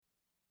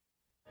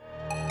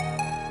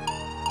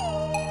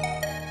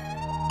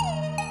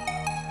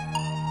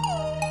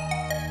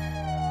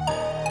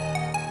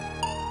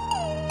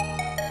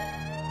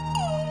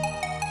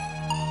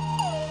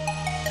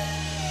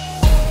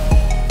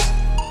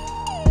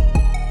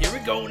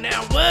go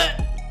now.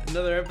 What?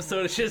 Another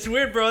episode of Shit's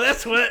Weird, bro.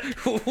 That's what.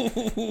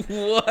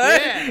 What?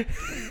 Yeah.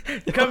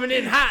 Coming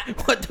in hot.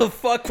 What the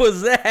fuck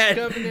was that?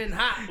 Coming in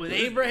hot with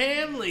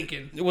Abraham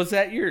Lincoln. Was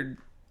that your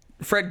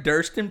Fred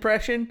Durst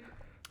impression?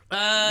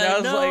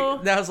 No.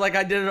 That was like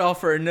I did it all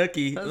for a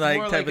nookie, That's like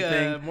more type like of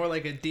thing. More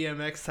like a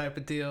DMX type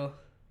of deal.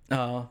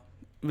 Oh,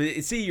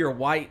 see, you're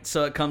white,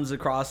 so it comes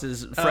across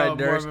as Fred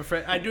Durst. More of a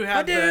Fred. I do have.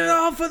 I did it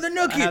all for the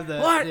nookie. I have the,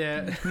 What?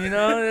 Yeah. You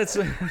know,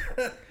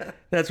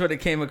 that's what it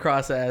came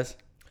across as.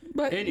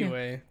 But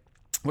Anyway,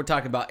 we're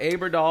talking about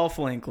Aberdolf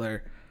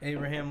Linkler.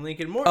 Abraham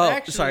Lincoln. More Oh,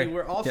 actually, sorry.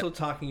 we're also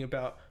talking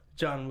about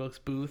John Wilkes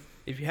Booth.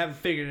 If you haven't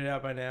figured it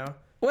out by now,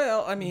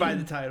 Well, I mean, by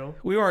the title.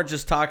 we weren't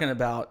just talking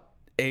about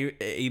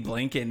Abe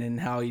Lincoln and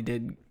how he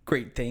did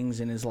great things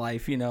in his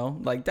life, you know,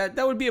 like that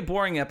would be a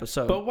boring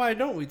episode. But why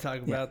don't we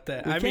talk about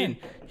that? we I mean,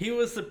 can. he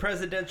was the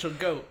presidential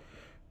GOAT.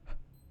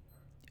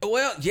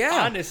 Well,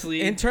 yeah,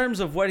 Honestly. in terms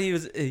of what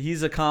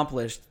he's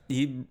accomplished,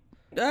 Hang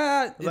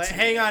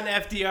on,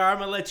 FDR. I'm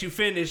gonna let you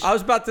finish. I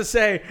was about to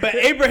say, But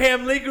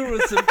Abraham Lincoln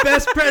was the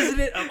best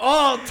president of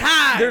all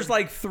time. there's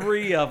like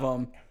three of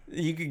them.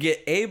 You could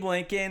get Abe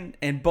Lincoln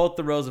and both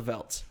the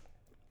Roosevelts.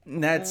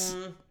 And that's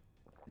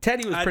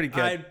Teddy was pretty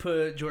good, I'd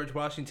put George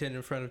Washington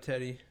in front of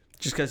Teddy.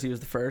 just because he was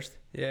the first.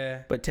 Yeah,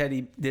 But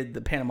Teddy did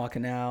the Panama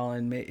Canal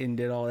and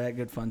did all that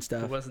good fun he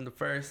stuff. wasn't the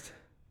first.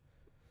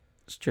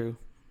 It's true.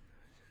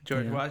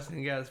 George Yeah.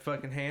 Washington got his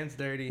fucking hands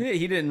dirty. Yeah,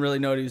 he didn't really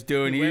know what he was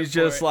doing. He He went was for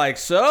just it. like,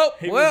 so,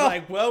 He well, was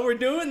like, "Well, we're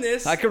doing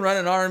this. I can run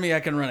an army. I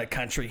can run a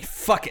country.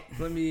 Fuck it."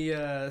 Let me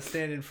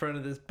stand in front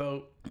of this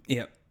boat."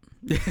 Yep.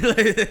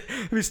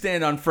 We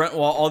stand on front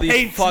while all these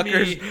Hates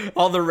fuckers, me.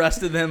 all the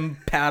rest of them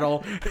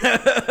paddle.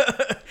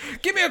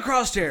 Give me a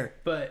cross chair.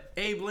 But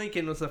Abe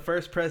Lincoln was the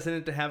first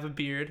president to have a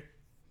beard.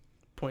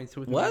 Points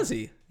with Was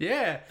me. he?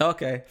 Yeah.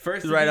 Okay.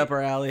 First, right up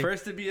our alley.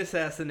 First to be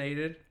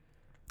assassinated.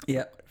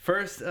 Yep.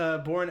 First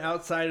born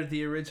outside of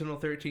the original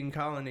 13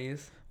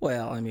 colonies.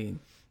 Well, I mean,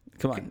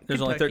 come on.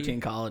 There's only Kentucky. 13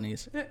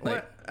 colonies. Yeah, Like,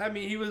 well, I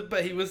mean, he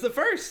was the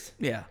first.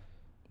 yeah.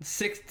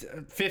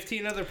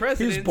 15 other He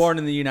presidents. was born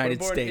in the were United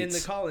born States.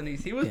 in the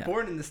colonies. He was Yeah.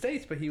 born in the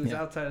States, but he was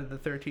Yeah. outside of the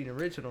 13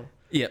 original.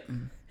 Yep.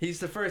 He's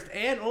the first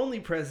and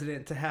only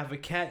president to have a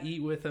cat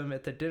eat with him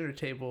at the dinner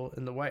table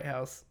in the White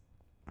House.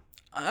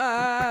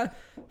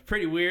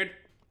 Pretty weird.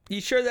 You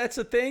sure that's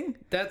a thing?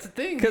 That's the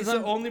thing. 'Cause He's the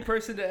I'm- only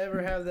person to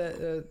ever have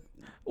that.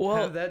 Well,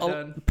 Have that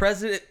done.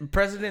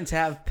 presidents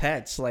have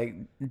pets. Like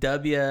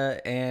W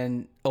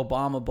and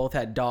Obama both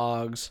had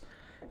dogs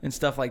and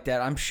stuff like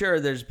that. I'm sure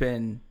there's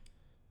been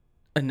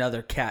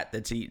another cat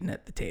that's eaten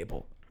at the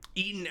table.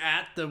 Eaten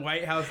at the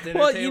White House dinner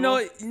Well,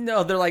 table. you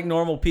know, they're like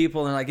normal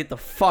people, and like, get the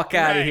fuck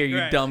out of Right, here, you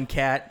right. dumb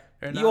cat.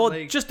 They're You not all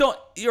like- just don't,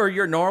 or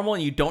you're normal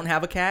and you don't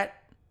have a cat.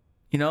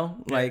 You know,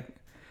 Yeah.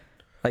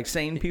 like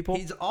sane people.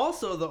 He's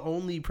also the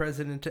only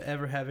president to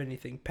ever have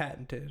anything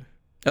patented.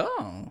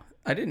 Oh,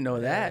 I didn't know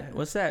that. Yeah.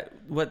 What's that?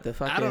 What the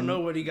fucking? I don't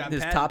know what he got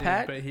His patented, top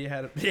hat. but he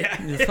had a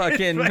His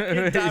fucking-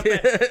 top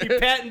hat. He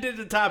patented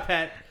the top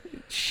hat.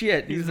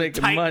 Shit, he's He's the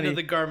making titan money. of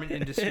the garment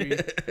industry.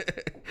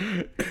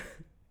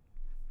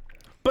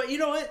 But you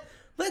know what?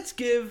 Let's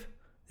give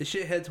the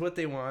shitheads what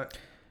they want.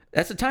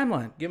 That's a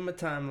timeline. Give them a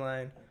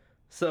timeline.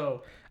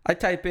 So, I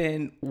type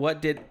in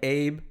what did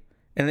Abe,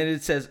 and then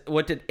it says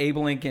what did Abe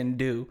Lincoln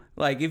do.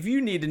 Like, if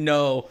you need to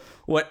know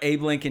what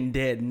Abe Lincoln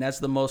did, and that's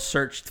the most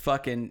searched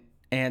fucking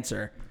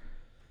answer.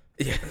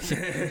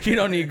 You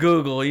don't need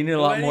Google. You need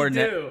a lot more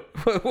than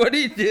that. What do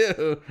you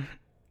do?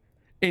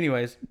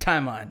 Anyways,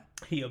 timeline.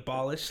 He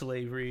abolished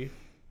slavery.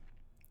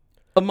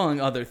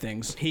 Among other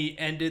things. He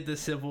ended the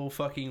Civil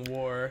fucking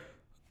War.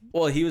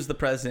 Well, he was the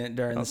president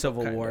during the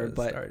Civil Kinda War,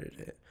 but started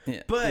it.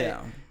 yeah, But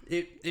yeah.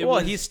 it Well,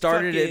 was he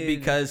started it fucking-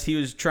 because he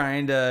was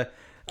trying to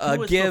Who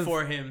was give.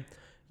 before him?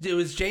 It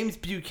was James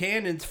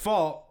Buchanan's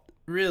fault,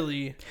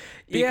 really,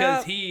 because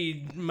Yeah.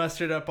 he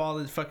mustered up all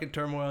this fucking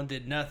turmoil and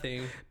did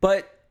nothing.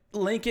 But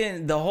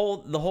Lincoln, the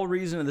whole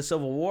reason of the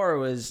Civil War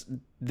was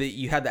that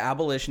you had the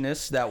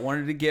abolitionists that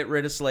wanted to get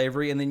rid of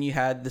slavery, and then you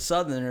had the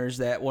Southerners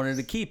that wanted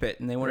to keep it,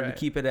 and they wanted Right. to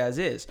keep it as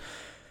is.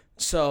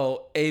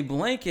 So Abe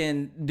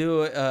Lincoln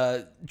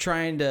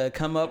trying to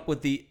come up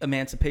with the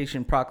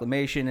Emancipation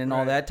Proclamation and all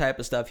Right. that type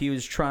of stuff. He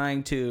was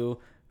trying to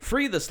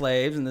free the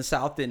slaves, and the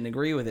South didn't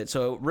agree with it.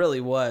 So it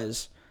really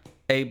was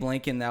Abe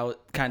Lincoln that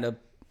kind of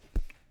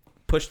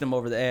pushed them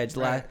over the edge,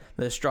 Right.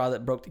 the straw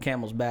that broke the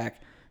camel's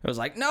back. It was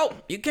like, no,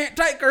 you can't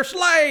take our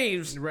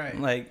slaves. Right.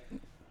 Like,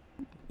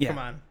 yeah. Come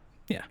on,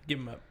 Yeah. give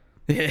him up.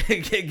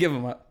 Give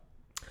them up.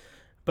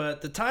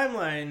 But the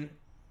timeline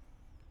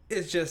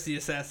is just the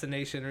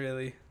assassination,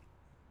 really.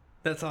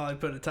 That's all I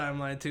put a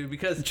timeline to,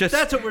 because Just-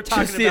 that's what we're just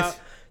talking the about.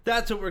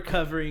 That's what we're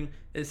covering,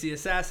 is the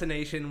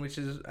assassination, which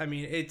is, I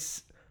mean,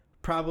 it's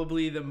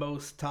probably the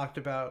most talked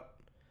about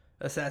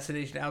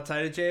assassination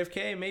outside of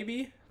JFK,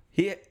 maybe?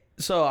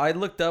 So I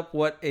looked up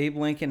what Abe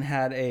Lincoln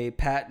had a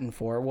patent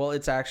for. Well,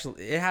 it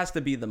has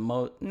to be the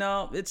most.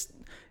 No,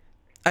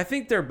 I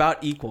think they're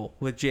about equal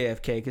with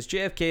JFK, because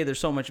JFK, there's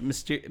so much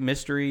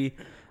mystery.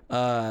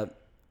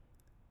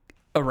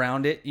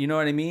 around it. You know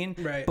what I mean?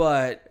 Right.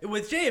 But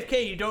With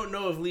JFK, you don't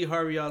know if Lee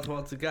Harvey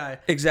Oswald's the guy.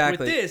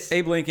 exactly. With this,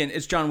 Abe Lincoln,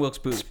 it's John Wilkes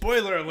Booth.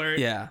 spoiler alert.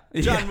 Yeah.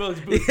 John Wilkes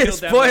Booth killed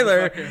that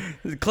Spoiler.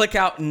 motherfucker. Click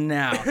out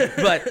now.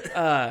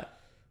 But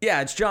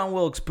yeah, it's John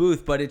Wilkes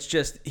Booth, but it's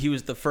just he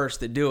was the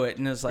first to do it,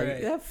 and it's like,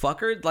 Right. yeah,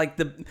 fucker, like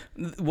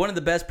one of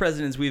the best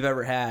presidents we've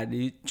ever had,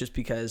 just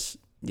because.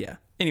 Yeah.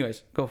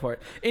 Anyways, go for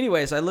it.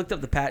 Anyways, I looked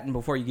up the patent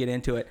before you get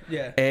into it.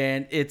 Yeah.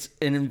 And it's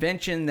an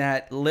invention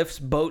that lifts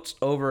boats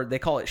over, they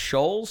call it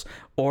shoals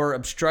or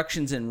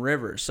obstructions in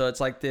rivers. So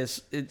it's like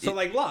this.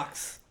 Like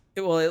locks,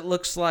 it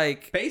looks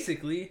like.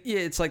 basically. Yeah,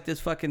 it's like this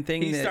fucking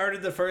thing. He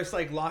started the first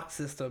like lock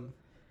system.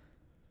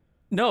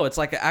 No, it's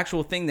like an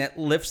actual thing that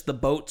lifts the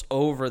boats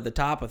over the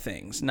top of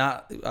things.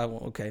 Not.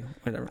 Okay,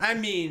 whatever. I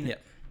mean,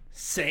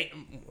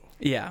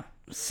 Yeah.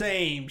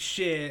 same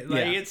shit.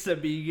 Like Yeah. it's the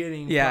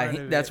beginning. Yeah, part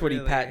of that's it, what he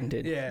really.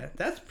 patented. Yeah,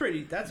 that's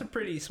a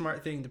pretty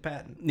smart thing to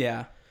patent.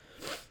 Yeah.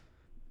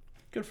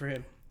 Good for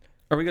him.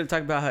 Are we going to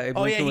talk about how Abe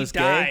Oh yeah, Lincoln he was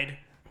died. gay?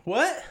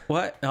 What?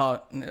 What?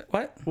 Oh,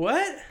 what?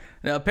 What?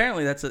 No,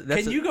 apparently that's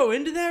Can you go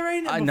into that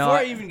right now before no,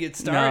 I even get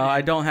started? No,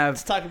 I don't have.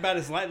 Let's talk about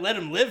his life. Let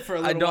him live for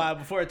a little don't- while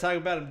before I talk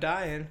about him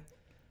dying.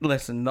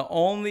 Listen, the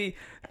only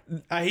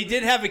He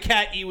did have a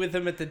cat eat with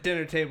him at the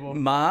dinner table.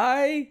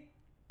 my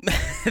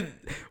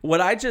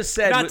what I just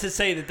said. Not to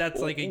say that that's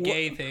like a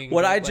gay thing.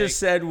 What but, I like, just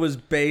said was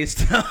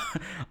based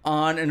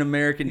on an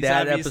American he's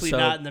Dad obviously episode.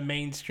 not in the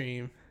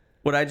mainstream.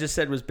 What I just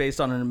said was based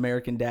on an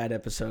American Dad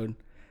episode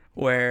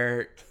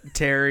where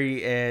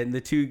Terry and the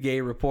two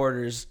gay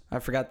reporters, I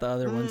forgot the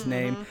other one's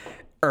name,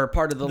 are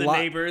part of the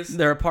neighbors.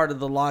 They're a part of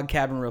the Log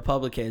Cabin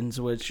Republicans,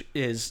 which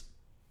is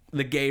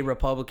the gay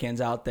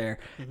Republicans out there.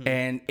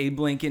 And Abe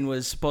Lincoln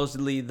was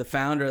supposedly the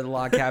founder of the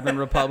Log Cabin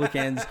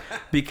Republicans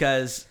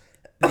because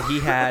he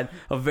had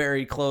a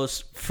very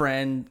close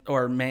friend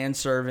or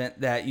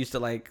manservant that used to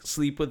like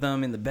sleep with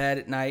him in the bed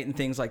at night and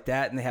things like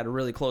that, and they had a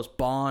really close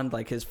bond,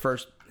 like his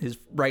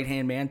right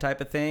hand man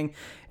type of thing.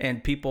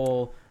 And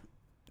people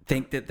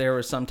think that there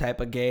was some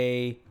type of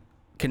gay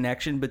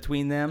connection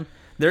between them.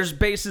 There's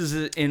bases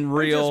in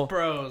real Just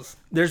bros.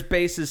 There's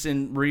basis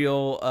in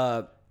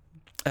real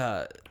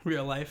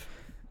Real life.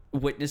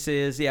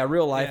 witnesses,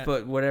 real life, Yeah.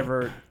 but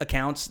whatever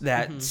accounts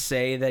that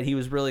say that he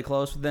was really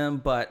close with them.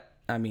 But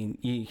I mean,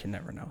 you can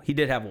never know. He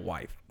did have a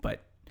wife, but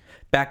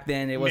back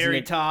then it wasn't.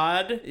 Mary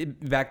Todd.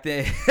 Back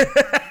then,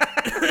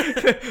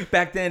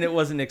 back then it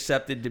wasn't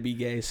accepted to be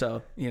gay.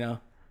 So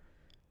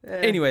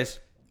Anyways,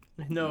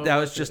 No, that it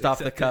was wasn't just off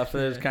the accepted. cuff.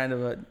 It was kind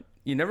of a.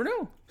 You never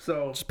know.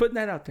 So Just putting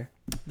that out there.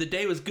 the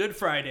day was Good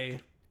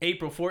Friday,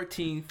 April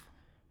 14th,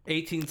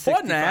 1865.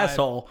 What an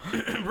asshole!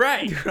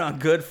 Right. On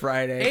Good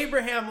Friday.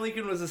 Abraham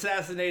Lincoln was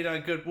assassinated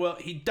on Good. Well,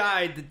 he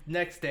died the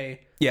next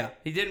day. Yeah.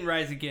 He didn't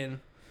rise again,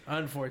 That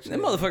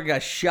unfortunately. motherfucker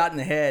got shot in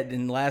the head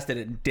and lasted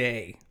a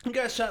day. He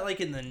got shot like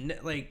in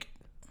the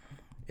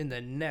in the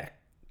neck.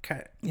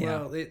 Kind of, Yeah.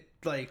 Well, it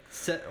like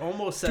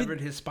almost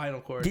severed his spinal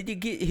cord. Did you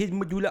get his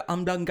medulla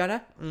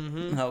oblongata?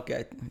 Mm-hmm.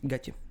 Okay,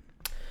 got you.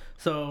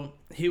 So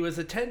he was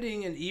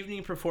attending an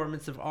evening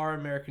performance of Our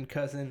American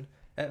Cousin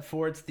at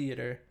Ford's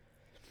Theater.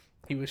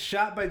 He was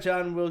shot by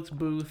John Wilkes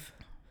Booth.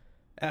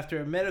 After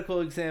a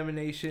medical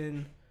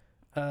examination,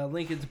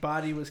 Lincoln's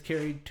body was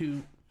carried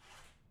to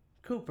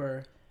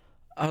Cooper.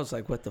 I was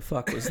like, what the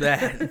fuck was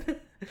that?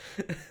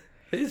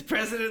 Is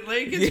President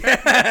Lincoln?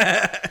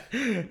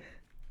 Yeah.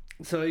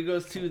 So he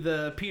goes to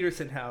the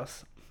Peterson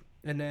house,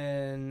 and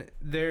then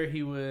there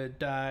he would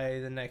die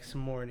the next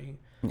morning.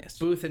 Yes.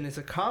 Booth and his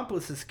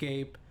accomplice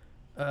escape.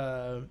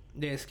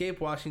 They escape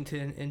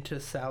Washington into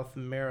South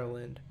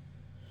Maryland.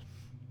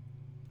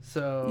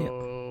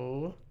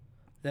 So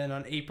then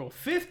on April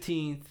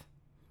 15th,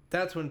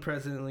 that's when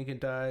President Lincoln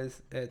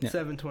dies at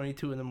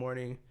 7:22 in the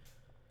morning.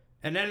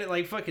 And then at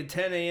like fucking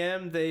 10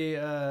 a.m. they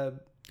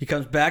He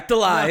comes back to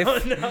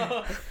life.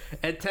 no.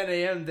 At 10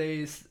 a.m.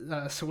 they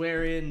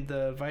swear in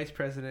the vice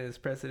president as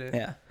president.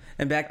 Yeah.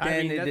 And back then,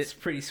 I mean, that's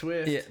pretty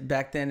swift.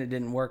 back then it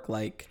didn't work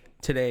like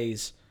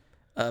today's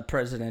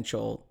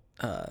presidential.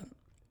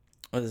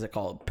 What is it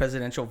called?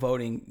 Presidential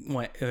voting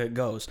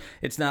goes.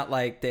 It's not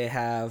like they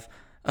have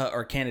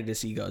or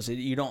candidacy goes.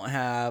 You don't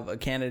have a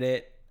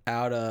candidate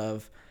out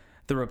of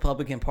the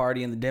Republican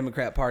Party and the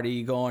Democrat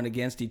Party going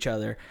against each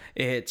other.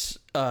 It's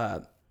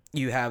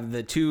you have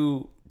the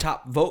two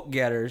top vote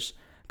getters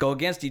go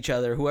against each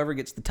other. Whoever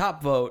gets the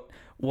top vote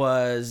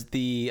was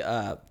the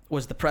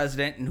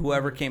president, and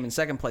whoever came in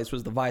second place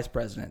was the vice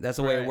president. That's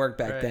the way it worked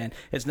back then.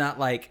 It's not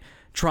like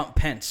Trump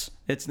Pence.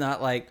 It's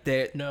not like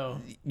they're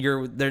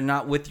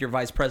not with your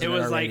vice It president.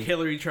 was already. like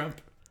Hillary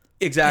Trump.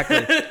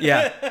 Exactly.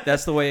 Yeah,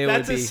 that's the way it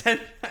would be. I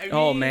mean,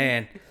 Oh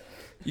man,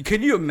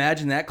 can you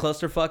imagine that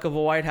clusterfuck of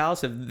a White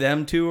House if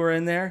them two were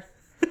in there,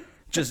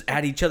 just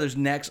at each other's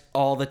necks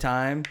all the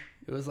time?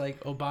 It was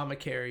like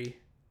Obamacare.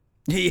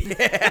 Yeah.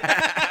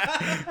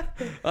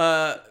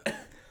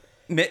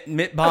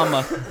 Mitt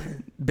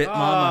Bama. Mitt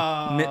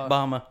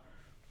Bama.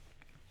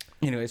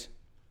 Anyways.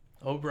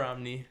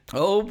 O'Bromney.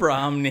 Oh,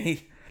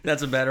 Bromney.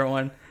 That's a better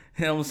one.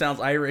 It almost sounds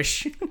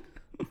Irish.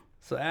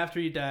 So after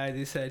he died,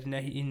 they said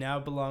he now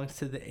belongs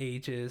to the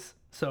ages.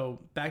 So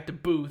back to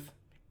Booth.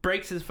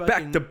 Breaks his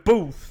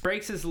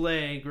breaks his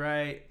leg,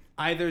 right?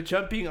 Either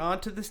jumping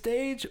onto the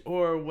stage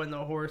or when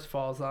the horse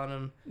falls on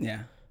him.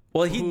 Yeah.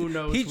 Well,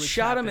 he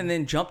shot him and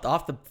then jumped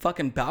off the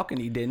fucking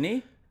balcony, didn't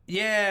he?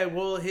 Yeah,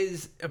 well,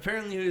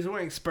 apparently he was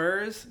wearing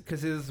spurs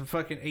because it was a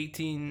fucking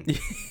 18,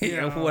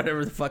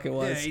 whatever the fuck it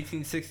was. Yeah,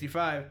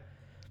 1865.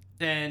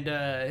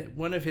 And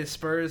one of his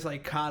spurs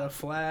like caught a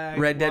flag.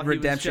 Red Dead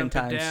Redemption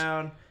times.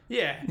 Down.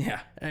 Yeah. Yeah.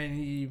 And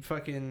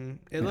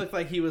it looked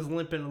like he was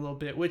limping a little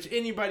bit, which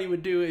anybody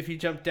would do if you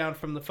jumped down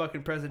from the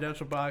fucking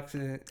presidential box.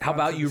 How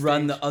about you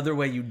run the other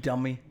way, you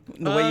dummy?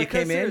 The way you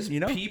came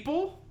in,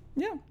 people.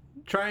 Yeah.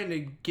 Trying to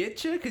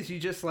get you because you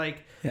just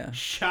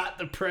shot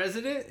the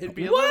president. It'd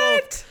be a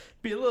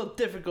little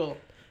difficult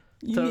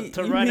to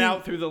run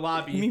out through the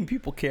lobby. You mean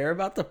people care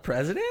about the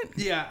president?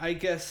 Yeah, I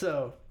guess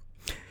so.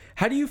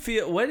 How do you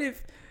feel? What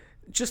if,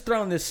 just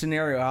throwing this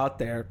scenario out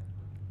there,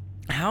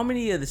 how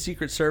many of the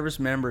Secret Service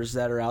members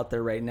that are out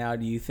there right now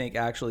do you think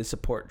actually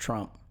support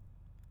Trump?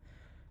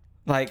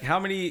 Like how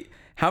many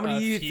do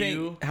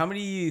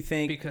you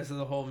think because of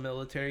the whole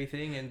military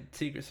thing, and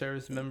Secret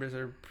Service members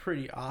are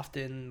pretty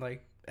often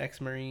like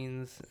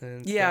ex-Marines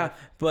and stuff.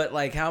 But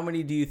like how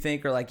many do you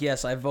think are like,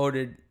 yes, I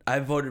voted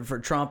for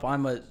Trump,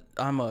 I'm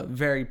a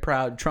very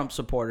proud Trump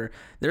supporter?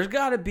 There's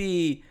got to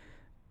be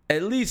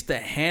at least a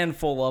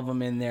handful of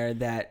them in there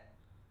that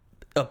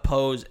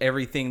oppose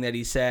everything that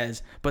he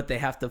says, but they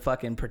have to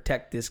fucking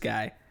protect this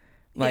guy,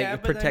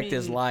 protect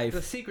his life.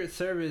 The Secret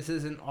Service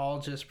isn't all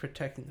just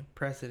protecting the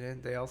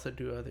president, they also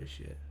do other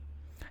shit.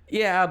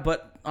 Yeah,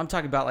 but I'm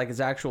talking about like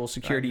his actual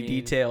security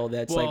detail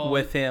that's like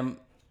with him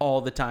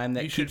all the time,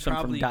 that keeps him from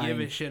dying. You should probably give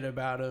a shit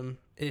about him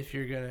if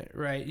you're gonna,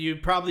 right? You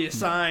probably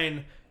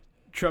assign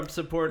Trump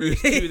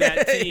supporters to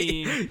that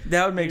team.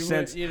 That would make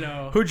sense.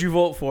 Who'd you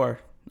vote for?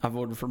 I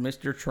voted for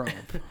Mr. Trump.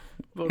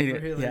 Voted for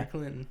Hillary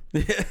Clinton.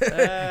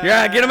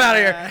 Yeah, get him out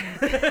of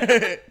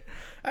here.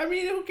 I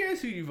mean, who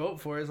cares who you vote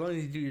for as long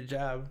as you do your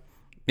job?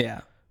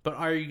 Yeah. But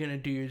are you gonna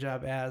do your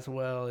job as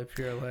well if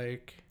you're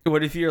like?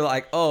 What if you're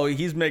like, oh,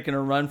 he's making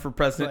a run for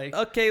president?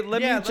 Like, okay,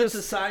 let's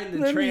assign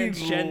the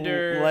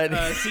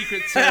transgender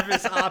Secret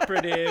Service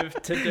operative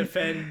to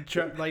defend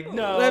Trump. Like,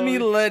 no, let me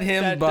let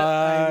him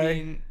by. I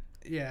mean,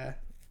 yeah.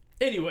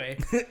 Anyway,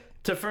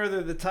 to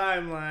further the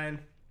timeline,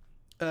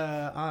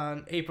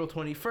 on April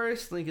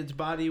 21st, Lincoln's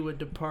body would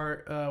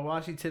depart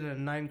Washington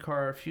in a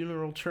 9-car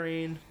funeral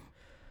train.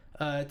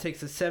 It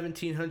takes a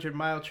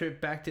 1,700-mile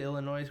trip back to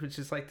Illinois, which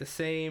is like the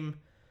same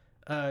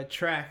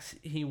tracks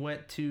he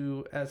went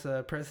to as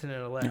a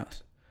president-elect.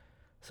 Yes.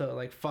 So it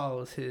like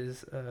follows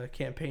his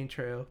campaign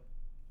trail.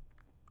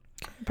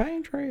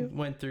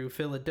 Went through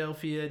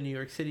Philadelphia, New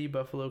York City,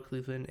 Buffalo,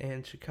 Cleveland,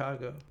 and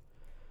Chicago.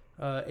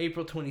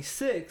 April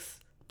 26th,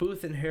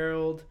 Booth and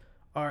Harold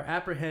are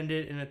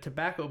apprehended in a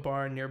tobacco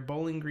barn near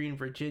Bowling Green,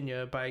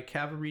 Virginia, by a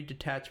cavalry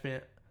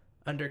detachment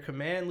under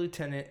Command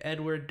Lieutenant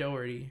Edward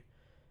Doherty.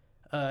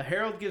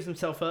 Harold gives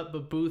himself up,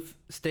 but Booth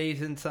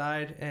stays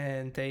inside,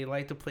 and they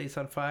light the place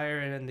on fire,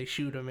 and then they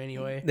shoot him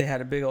anyway. They had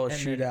a big old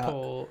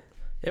shootout.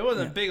 It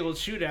wasn't a big old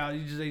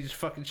shootout. They just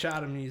fucking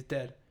shot him, and he's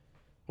dead.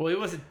 Well, he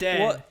wasn't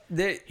dead.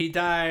 He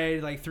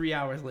died like 3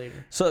 hours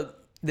later. So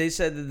they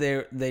said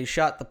that they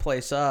shot the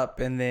place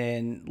up and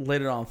then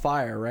lit it on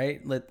fire,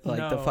 right?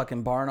 The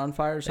fucking barn on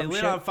fire or something.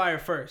 They lit on fire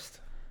first.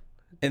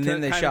 And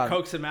then they shot him.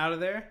 Coax him out of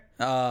there.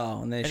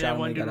 Oh, and they shot him. And then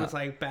one dude was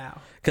like, bow.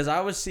 Because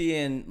I was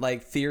seeing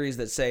like theories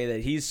that say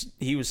that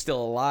he was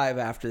still alive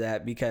after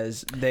that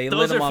because they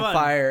lit him on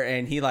fire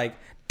and he like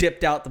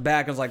dipped out the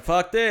back and was like,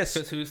 fuck this.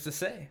 Because who's to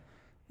say?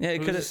 Yeah,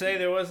 who's to say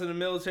there wasn't a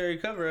military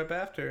cover-up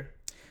after?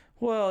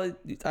 Well,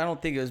 I don't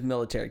think it was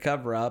military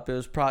cover-up.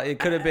 It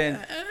could have been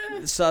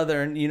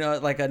Southern,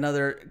 like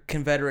another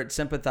Confederate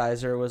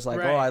sympathizer was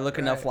like, I look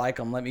enough like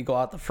him, let me go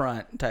out the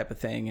front type of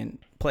thing, and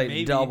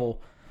played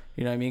double.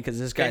 You know what I mean? Because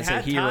this guy's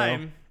a hero.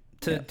 Time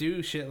to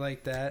do shit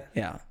like that.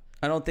 Yeah.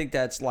 I don't think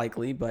that's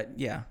likely, but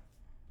yeah.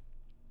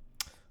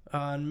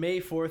 On May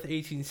 4th,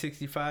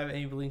 1865,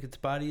 Abe Lincoln's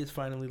body is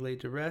finally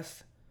laid to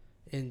rest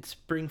in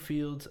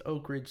Springfield's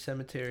Oak Ridge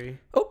Cemetery.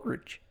 Oak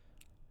Ridge.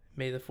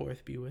 May the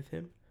 4th be with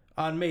him.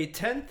 On May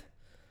 10th,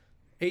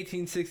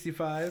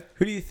 1865.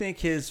 Who do you think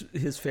his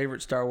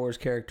favorite Star Wars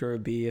character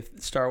would be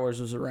if Star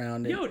Wars was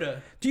around?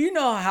 Yoda. Do you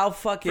know how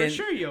fucking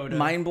Yoda.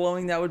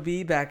 mind-blowing that would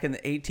be back in the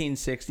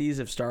 1860s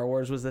if Star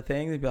Wars was the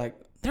thing? They'd be like,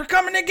 they're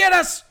coming to get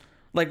us!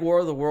 Like War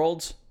of the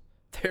Worlds.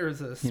 There's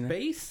a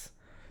space?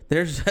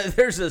 There's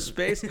a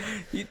space.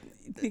 You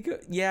think,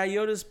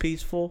 Yoda's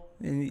peaceful,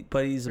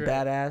 but he's a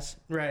badass.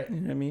 Right. You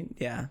know what I mean?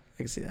 Yeah, I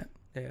can see that.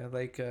 Yeah,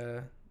 like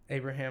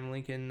Abraham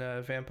Lincoln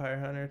vampire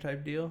hunter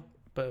type deal,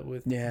 but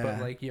like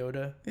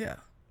Yoda. Yeah.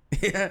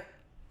 Yeah.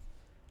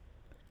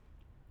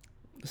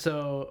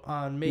 So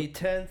on May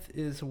 10th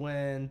is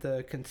when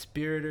the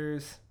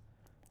conspirators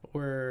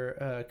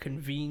were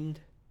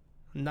convened,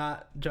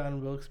 not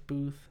John Wilkes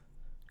Booth,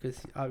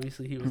 because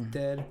obviously he was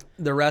dead.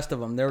 The rest of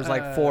them, there was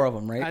like 4 of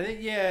them, right?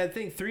 I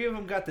think 3 of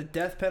them got the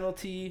death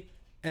penalty,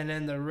 and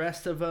then the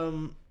rest of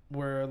them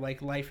were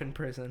like life in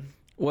prison.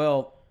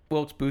 Well,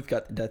 Wilkes Booth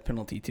got the death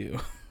penalty too.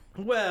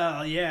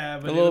 Well, yeah,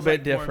 but A it little was, bit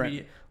like, more different.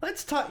 immediate.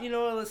 Let's talk. You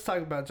know what? Let's talk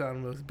about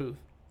John Wilkes Booth.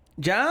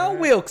 John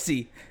Alright.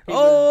 Wilkesy.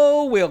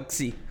 Oh,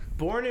 Wilkesy.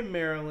 Born in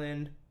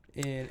Maryland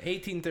in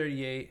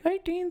 1838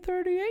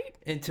 1838.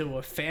 into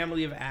a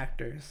family of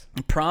actors.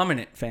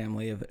 Prominent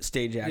family of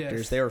stage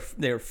actors. Yes.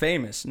 They were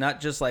famous,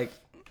 not just like,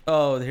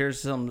 oh,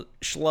 here's some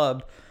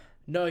schlub.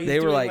 No, he's They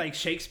were doing like- like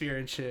Shakespeare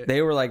and shit.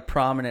 They were like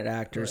prominent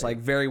actors, Right. like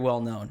very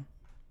well known.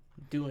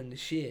 Doing the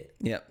shit.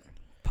 Yep.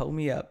 Pull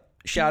me up.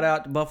 Shout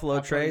out to Buffalo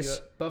I'll pull you Trace.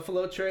 up.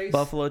 Buffalo Trace.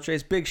 Buffalo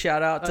Trace. Big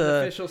shout out to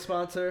Unofficial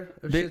sponsor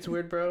of Big- Shit's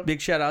Weird Bro.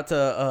 big shout out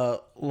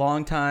to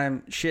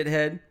longtime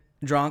shithead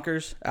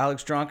Dronkers,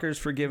 Alex Dronkers,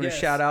 for giving Yes. a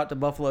shout out to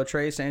Buffalo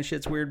Trace and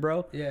Shit's Weird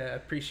Bro. Yeah,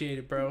 appreciate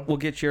it, bro. We'll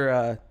get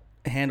your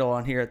handle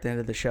on here at the end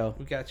of the show.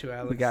 We got you,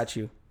 Alex. We got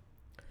you.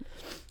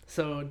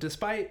 So,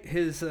 despite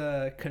his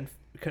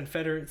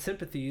Confederate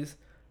sympathies,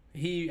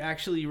 he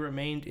actually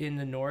remained in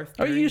the North.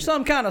 Are you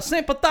some kind of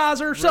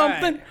sympathizer or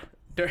something? Right.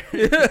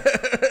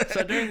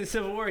 So during the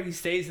Civil War, he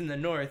stays in the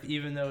North,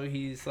 even though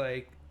he's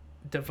like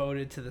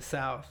devoted to the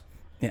South.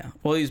 Yeah.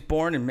 Well, he's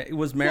born in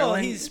was Well,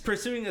 Maryland. he's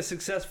pursuing a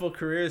successful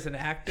career as an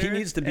actor. He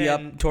needs to be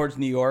and up towards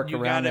New York, you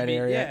around gotta that be-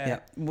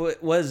 area. yeah.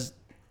 Was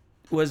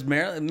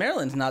Maryland?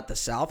 Maryland's not the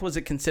South. Was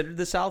it considered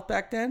the South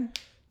back then?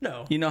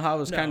 No, You know how it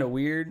was No. kind of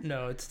weird.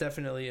 no, it's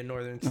definitely a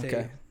northern state.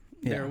 Okay.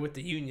 They're Yeah. with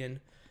the Union.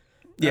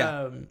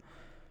 Yeah.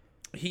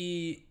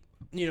 He,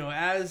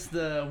 as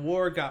the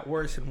war got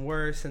worse and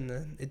worse,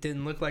 and it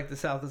didn't look like the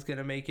South was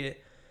gonna make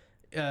it.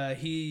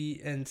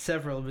 He and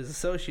several of his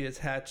associates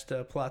hatched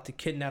a plot to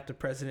kidnap the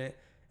president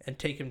and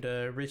take him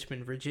to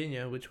Richmond,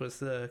 Virginia, which was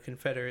the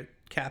Confederate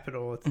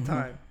capital at the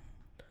time.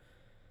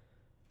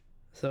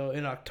 So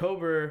in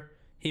October,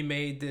 he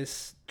made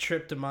this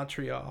trip to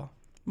Montreal,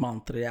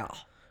 Montreal.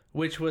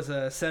 which was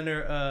a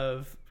center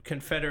of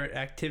Confederate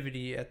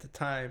activity at the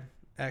time,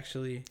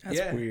 actually. That's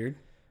yeah. weird.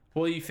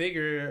 Well, you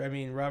figure,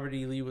 Robert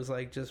E. Lee was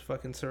like, just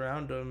fucking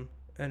surround him,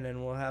 and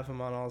then we'll have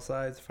him on all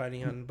sides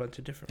fighting on a bunch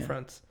of different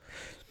fronts.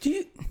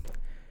 Do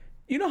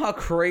you know how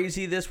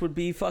crazy this would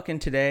be fucking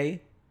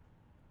today?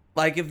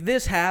 Like if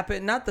this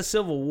happened, not the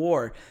Civil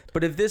War,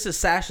 but if this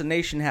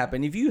assassination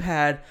happened, if you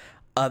had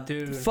a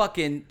Dude.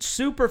 fucking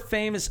super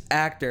famous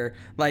actor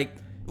like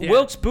Yeah.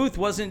 Wilkes Booth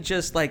wasn't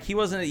just like he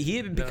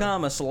had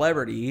become a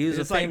celebrity. He was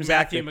It's a like famous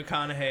Matthew actor.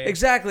 McConaughey.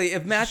 Exactly.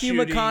 If Matthew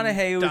shooting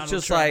McConaughey was Donald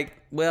just Trump. like,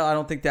 well, I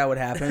don't think that would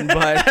happen,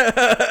 but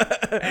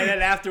And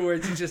then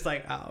afterwards, he's just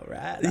like, all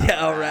right. Yeah,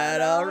 all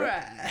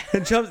right.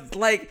 And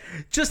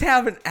just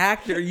have an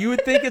actor. You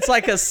would think it's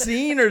like a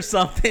scene or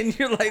something.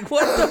 You're like,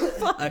 what the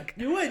fuck?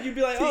 You would. You'd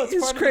be like, oh, it's,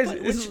 It's part crazy.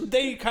 Of the play, which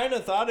they kind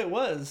of thought it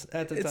was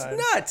at the It's time.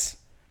 nuts.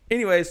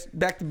 Anyways,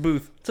 back to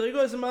Booth. So he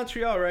goes to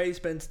Montreal, right? He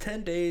spends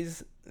 10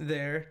 days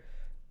there.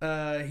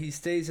 He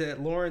stays at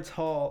Lawrence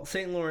Hall,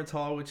 St. Lawrence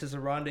Hall, which is a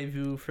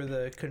rendezvous for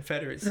the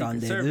Confederate Secret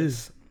Rendezvous.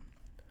 Service.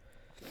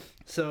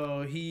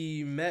 So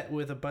he met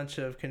with a bunch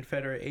of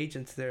Confederate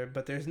agents there,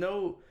 but there's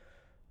no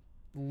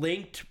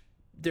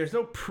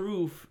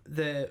proof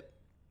that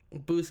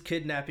Booth's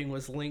kidnapping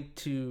was linked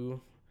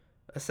to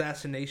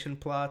assassination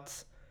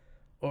plots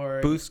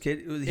or Booth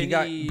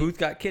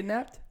got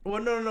kidnapped.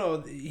 Well,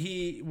 no.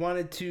 He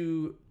wanted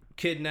to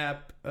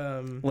kidnap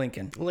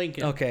Lincoln.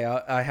 Lincoln. Okay,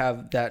 I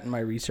have that in my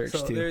research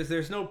So too.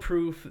 there's no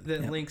proof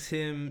that links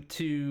him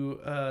to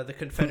the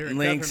Confederate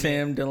Links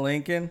government. him to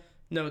Lincoln.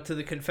 No, to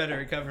the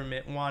Confederate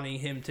government wanting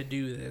him to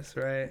do this,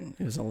 right? It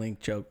was a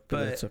link joke, but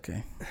But- it's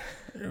okay.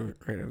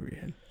 Right over your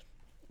head.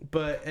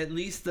 But at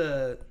least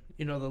the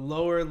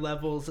lower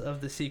levels of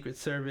the Secret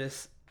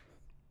Service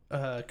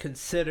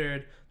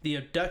considered the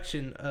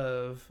abduction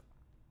of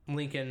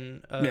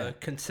Lincoln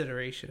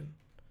consideration,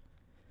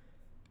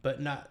 but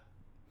not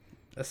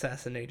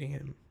assassinating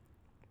him.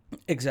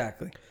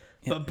 Exactly.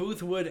 Yeah. But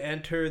Booth would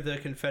enter the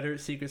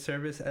Confederate Secret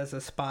Service as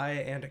a spy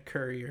and a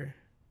courier.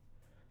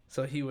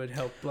 So he would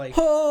help, like...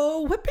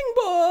 Oh, whipping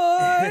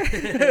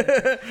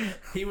boy!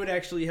 he would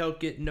actually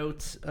help get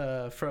notes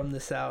from the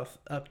South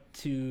up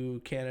to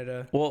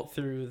Canada. Well,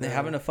 through the...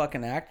 having a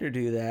fucking actor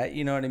do that,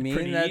 you know what I mean?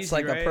 Pretty That's easy,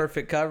 like right? a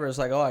perfect cover. It's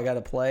like, oh, I got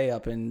to play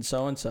up in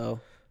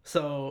so-and-so.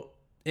 So,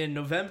 in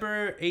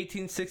November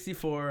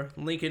 1864,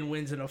 Lincoln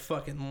wins in a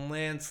fucking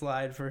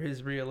landslide for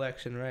his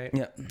re-election, right?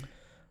 Yeah.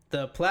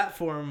 The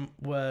platform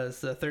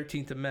was the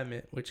 13th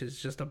Amendment, which is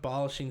just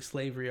abolishing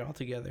slavery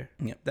altogether.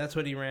 Yep. That's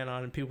what he ran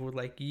on, and people were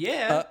like,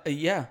 yeah.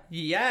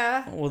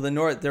 Yeah. Well, the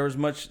North,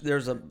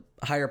 there's a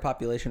higher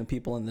population of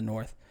people in the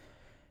North.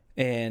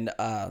 And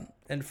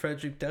And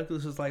Frederick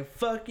Douglass was like,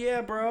 fuck yeah,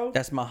 bro.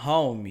 that's my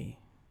homie.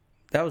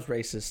 That was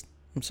racist.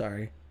 I'm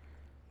sorry.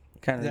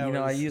 Kind of,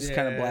 I used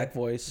kind of black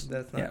voice.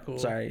 That's not cool.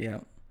 Sorry, yeah.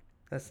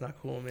 That's not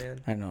cool,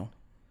 man. I know.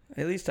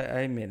 At least I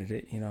admitted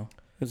it, It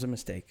was a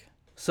mistake.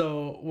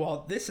 So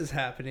while this is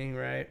happening,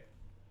 right,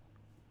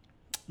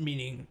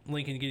 meaning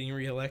Lincoln getting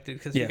reelected,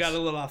 because we Yes. got a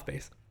little off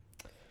base.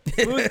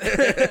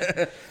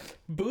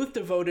 Booth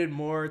devoted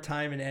more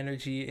time and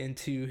energy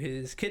into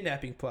his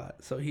kidnapping plot.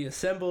 So he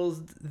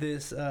assembles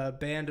this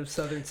band of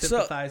Southern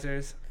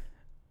sympathizers.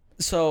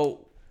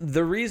 So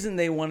the reason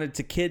they wanted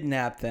to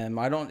kidnap them,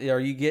 are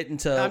you getting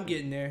to... I'm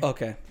getting there.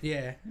 Okay.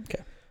 Yeah.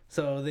 Okay.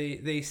 So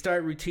they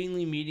start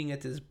routinely meeting at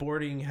this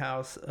boarding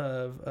house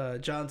of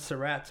John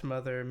Surratt's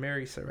mother,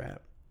 Mary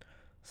Surratt.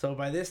 So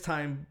by this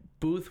time,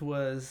 Booth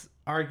was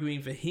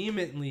arguing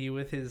vehemently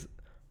with his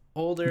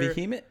older...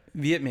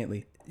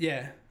 Vehemently.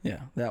 Yeah. Yeah,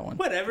 that one.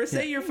 Whatever.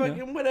 Say your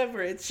fucking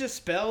whatever. It's just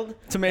spelled...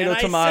 Tomato, and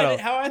tomato. I said it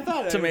how I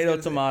thought it Tomato,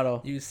 was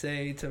tomato. say. You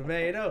say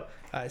tomato.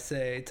 I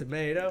say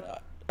tomato.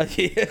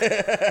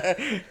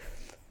 Let's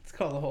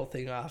call the whole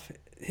thing off.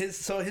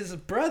 His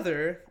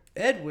brother,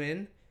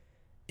 Edwin,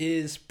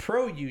 is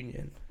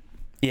pro-union.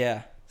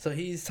 Yeah. So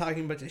he's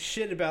talking a bunch of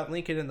shit about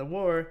Lincoln and the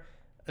war.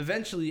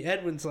 Eventually,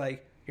 Edwin's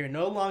like, you're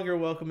no longer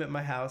welcome at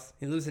my house.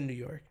 He lives in New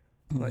York.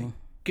 Like,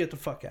 get the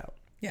fuck out.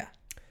 Yeah.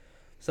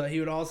 So he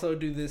would also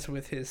do this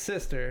with his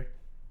sister.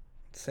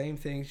 Same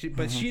thing.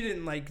 But she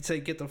didn't, like, say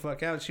get the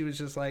fuck out. She was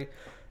just like,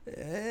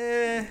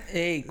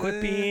 hey,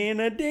 quit being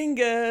a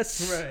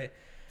dingus. Right.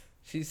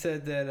 She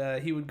said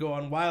that he would go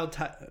on wild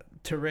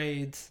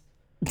tirades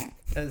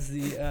as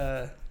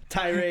the...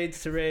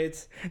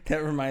 tirades.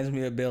 That reminds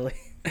me of Billy.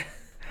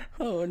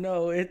 Oh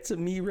no, it's a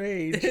me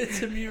rage.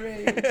 It's a me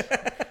rage.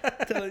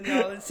 Telling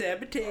y'all it's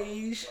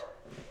sabotage.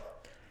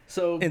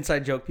 So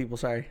inside joke, people.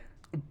 Sorry.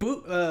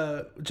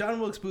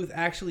 John Wilkes Booth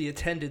actually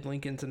attended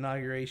Lincoln's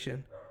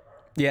inauguration.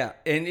 Yeah,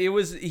 and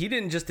he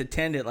didn't just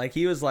attend it. Like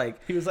he was like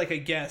a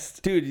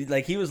guest, dude.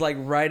 Like he was like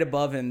right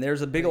above him.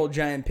 There's a big old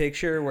giant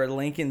picture where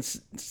Lincoln's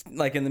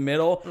like in the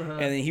middle, and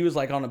then he was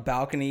like on a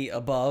balcony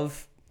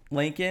above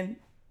Lincoln.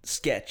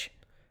 Sketch.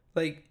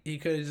 Like, he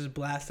could have just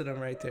blasted him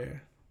right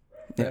there.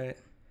 Yeah. Right?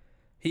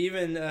 He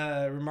even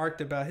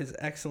remarked about his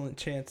excellent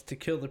chance to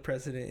kill the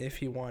president if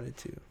he wanted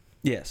to.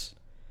 Yes.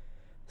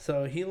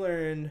 So he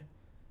learned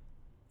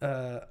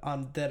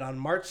on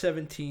March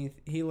 17th,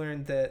 he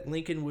learned that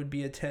Lincoln would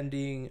be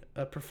attending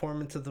a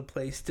performance of the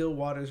play Still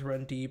Waters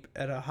Run Deep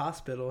at a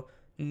hospital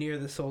near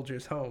the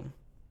soldier's home.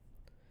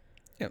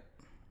 Yep.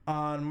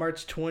 On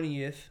March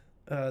 20th,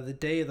 the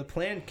day of the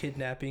planned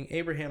kidnapping,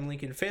 Abraham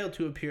Lincoln failed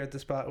to appear at the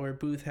spot where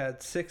Booth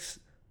had 6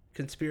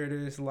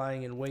 conspirators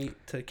lying in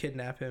wait to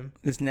kidnap him.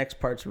 This next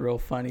part's real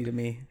funny to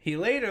me. He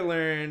later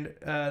learned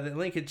that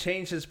Lincoln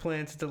changed his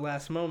plans at the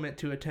last moment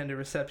to attend a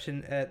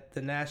reception at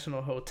the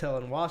National Hotel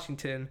in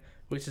Washington,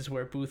 which is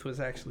where Booth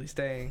was actually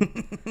staying.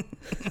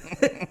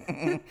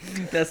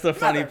 That's the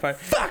funny part.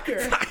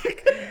 Fucker!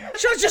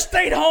 Should have just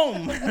stayed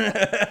home.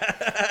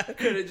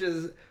 Could have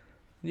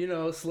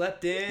just,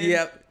 slept in.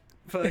 Yep.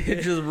 He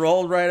just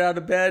rolled right out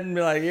of bed and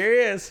be like, here he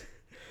is.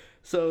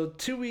 So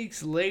 2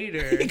 weeks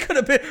later... He could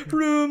have been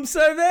room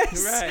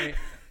service. Right.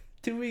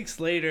 2 weeks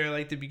later,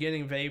 like the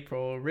beginning of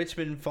April,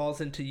 Richmond falls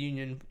into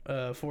Union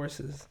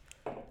forces,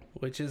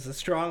 which is a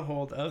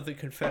stronghold of the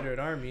Confederate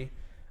Army.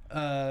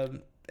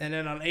 And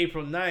then on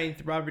April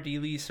 9th, Robert E.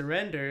 Lee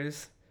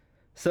surrenders.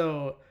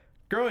 So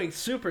growing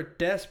super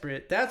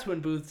desperate, that's when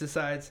Booth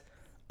decides,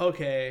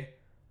 okay,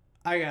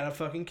 I gotta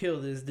fucking kill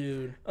this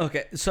dude.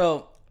 Okay,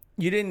 so...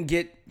 You didn't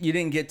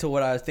get to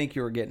what I think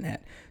you were getting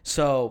at.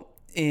 So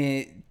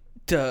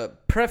to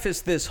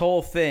preface this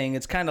whole thing,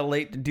 it's kind of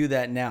late to do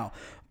that now.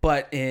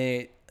 But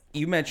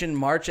you mentioned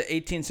March of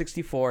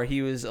 1864,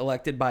 he was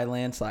elected by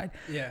landslide.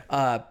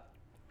 Yeah.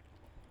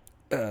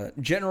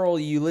 General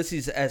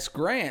Ulysses S.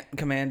 Grant,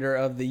 commander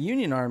of the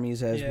Union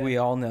armies, as we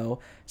all know,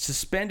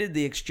 suspended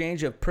the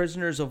exchange of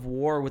prisoners of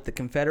war with the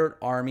Confederate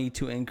Army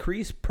to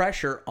increase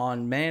pressure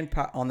on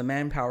the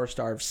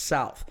manpower-starved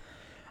South.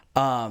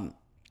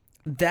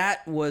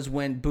 That was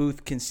when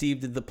Booth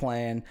conceived of the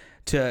plan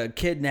to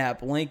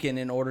kidnap Lincoln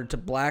in order to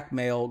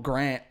blackmail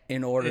Grant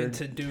in order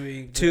into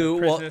doing the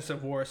prisoners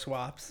of war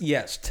swaps.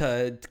 Yes,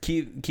 to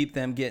keep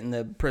them getting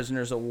the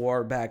prisoners of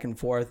war back and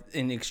forth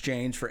in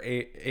exchange for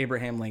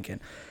Abraham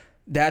Lincoln.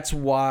 That's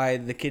why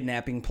the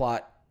kidnapping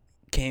plot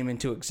came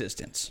into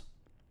existence.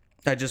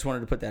 I just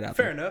wanted to put that out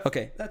there. Fair enough.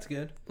 Okay. That's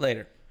good.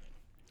 Later.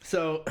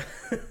 So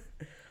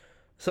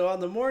on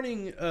the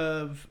morning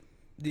of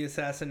the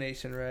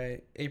assassination,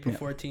 right? April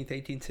 14th,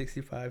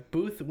 1865.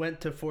 Booth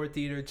went to Ford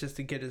Theater just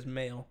to get his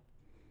mail.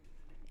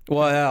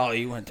 Well,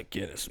 he went to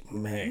get his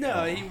mail.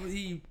 No,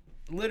 he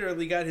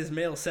literally got his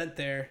mail sent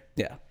there.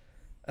 Yeah.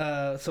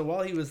 So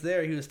while he was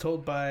there, he was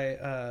told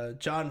by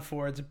John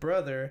Ford's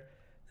brother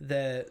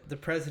that the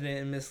president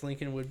and Miss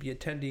Lincoln would be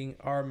attending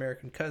Our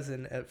American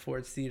Cousin at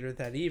Ford's Theater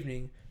that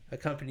evening,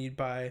 accompanied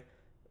by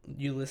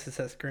Ulysses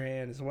S. Grant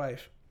and his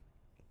wife.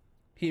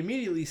 He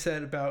immediately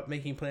set about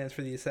making plans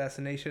for the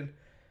assassination,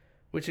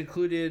 which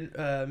included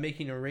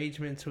making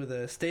arrangements with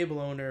a stable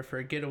owner for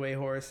a getaway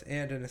horse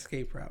and an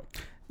escape route.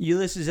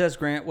 Ulysses S.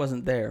 Grant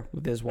wasn't there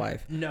with his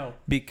wife. No.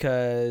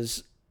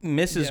 Because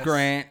Mrs.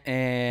 Grant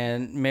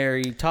and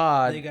Mary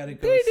Todd, they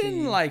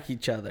didn't like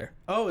each other.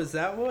 Oh, is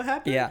that what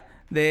happened? Yeah.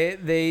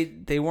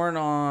 They weren't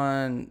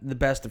on the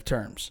best of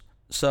terms.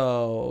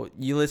 So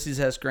Ulysses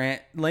S.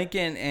 Grant,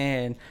 Lincoln,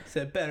 and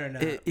said better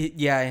not.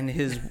 And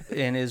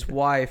his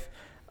wife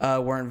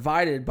were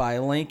invited by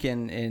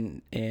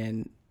Lincoln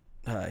and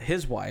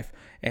his wife,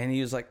 and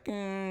he was like,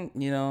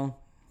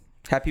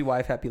 Happy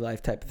wife, happy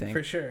life type of thing.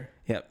 For sure.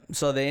 Yep.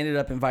 So they ended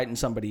up inviting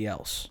somebody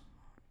else.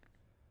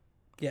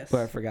 Yes.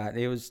 But I forgot.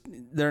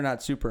 They're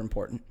not super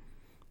important.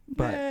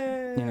 But,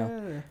 you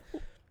know.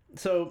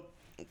 So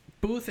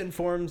Booth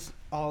informs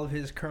all of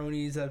his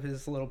cronies of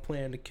his little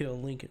plan to kill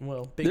Lincoln.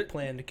 Well, big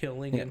plan to kill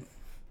Lincoln. Yeah.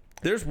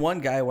 There's one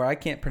guy where I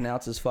can't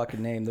pronounce his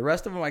fucking name. The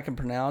rest of them I can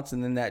pronounce,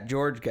 and then that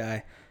George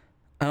guy,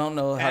 I don't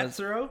know how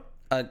Atzerot?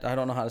 I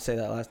don't know how to say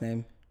that last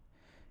name.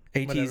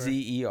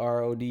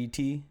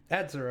 Atzerodt.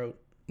 Atzerot.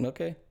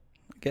 Okay.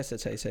 I guess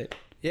that's how you say it.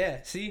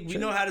 Yeah, see? We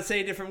know how to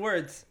say different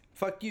words.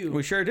 Fuck you.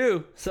 We sure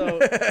do.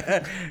 So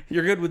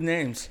you're good with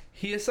names.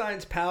 he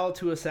assigns Powell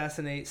to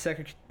assassinate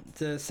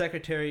the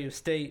Secretary of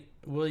State,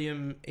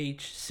 William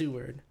H.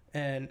 Seward,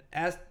 and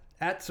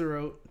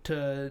Atzerot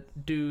to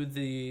do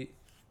the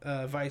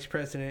Vice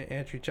President,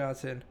 Andrew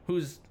Johnson,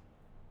 who's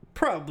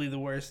probably the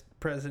worst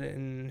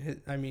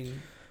president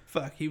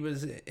he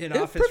was in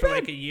office for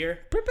like a year.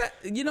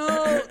 You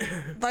know,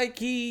 like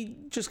he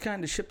just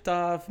kind of shipped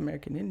off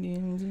American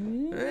Indians.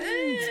 And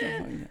stuff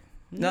like that.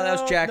 No, that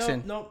was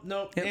Jackson. No.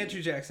 Yep.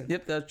 Andrew Jackson.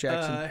 Yep, that was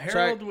Jackson.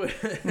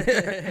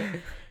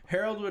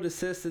 Harold would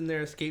assist in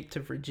their escape to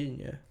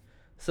Virginia.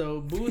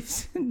 So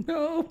Booth...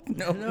 No.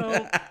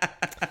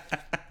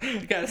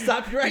 You gotta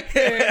stop you right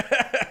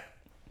there.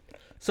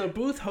 So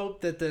Booth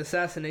hoped that the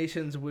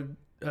assassinations would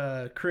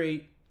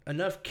create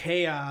enough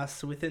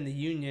chaos within the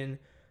Union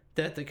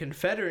that the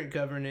Confederate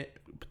government...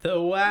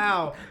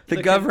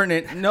 It's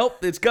government.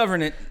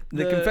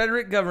 The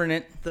Confederate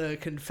government. The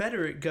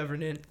Confederate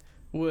government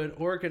would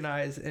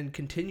organize and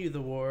continue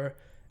the war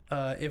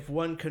if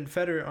one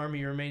Confederate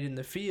army remained in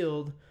the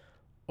field,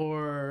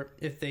 or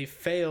if they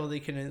fail,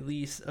 they can at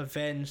least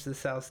avenge the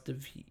South's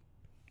defeat.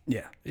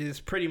 Yeah. Is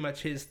pretty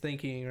much his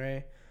thinking,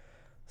 right?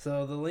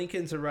 So the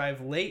Lincolns arrive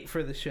late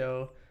for the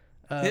show.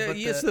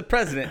 It's the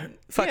president.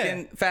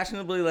 Fucking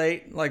fashionably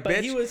late. Like, but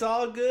bitch. he was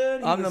all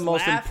good. I'm the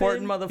most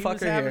important motherfucker here. He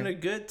was having here. a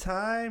good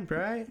time,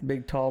 right?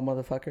 Big, tall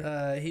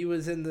motherfucker. He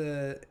was in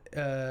the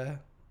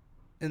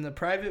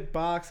private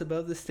box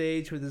above the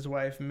stage with his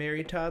wife,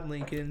 Mary Todd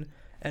Lincoln,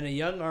 and a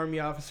young Army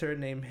officer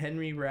named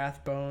Henry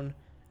Rathbone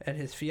and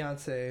his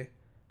fiancée,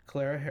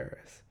 Clara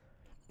Harris.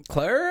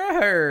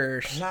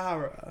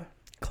 Clara.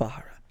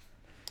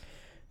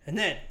 And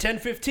then,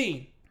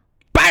 10:15.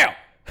 BAM!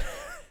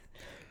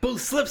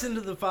 Booth slips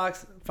into the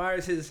box,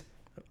 fires his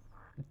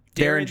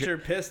Derringer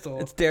pistol.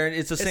 It's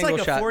a single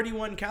like shot. It's like a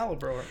 41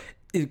 Calibro.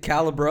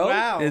 Calibro?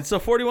 Wow. It's a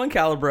 41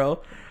 Calibro.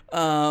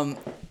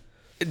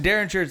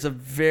 Derringer is a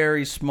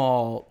very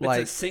small,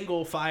 It's a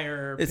single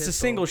fire It's pistol. a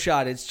single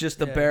shot. It's just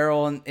a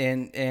barrel, and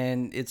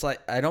it's like,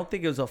 I don't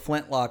think it was a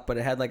flintlock, but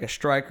it had like a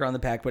striker on the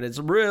back, but it's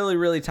really,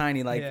 really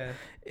tiny. Like,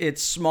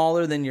 it's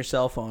smaller than your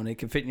cell phone. It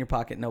can fit in your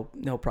pocket,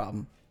 no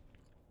problem.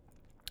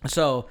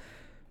 So,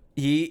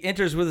 he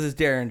enters with his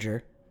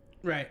Derringer.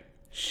 Right.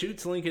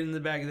 Shoots Lincoln in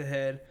the back of the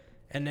head,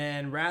 and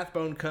then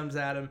Rathbone comes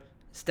at him,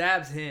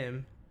 stabs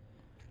him,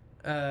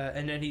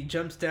 and then he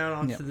jumps down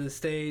onto the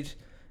stage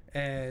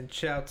and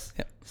shouts,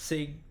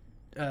 Sig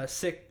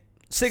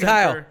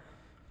Heil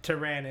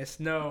Tyrannus.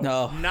 No,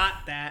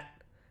 not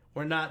that.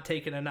 We're not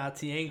taking a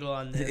Nazi angle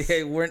on this.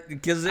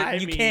 Because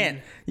you can't.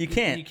 You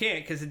can't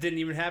because it didn't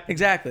even happen.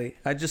 Exactly.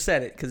 I just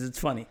said it because it's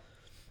funny.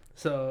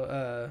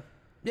 So,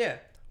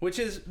 which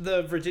is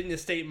the Virginia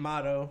State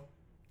motto.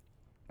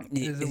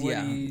 Is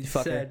what he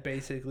said,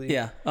 basically.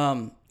 Yeah.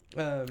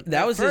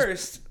 That was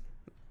first.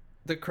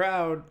 The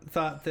crowd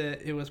thought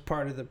that it was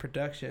part of the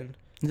production.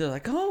 They're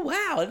like, "Oh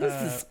wow, this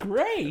is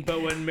great!"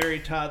 But when Mary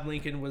Todd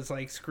Lincoln was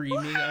like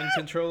screaming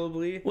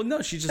uncontrollably, well,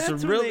 no, she's just a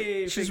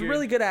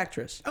really good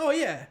actress. Oh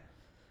yeah.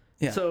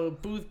 Yeah. So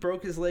Booth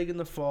broke his leg in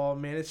the fall,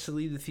 managed to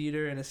leave the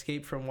theater, and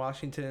escape from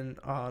Washington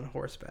on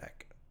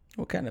horseback.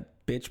 What kind of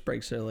bitch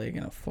breaks their leg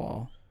in a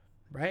fall?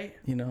 Right.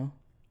 You know.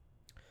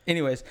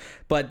 Anyways,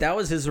 but that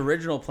was his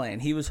original plan.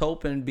 He was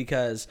hoping,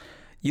 because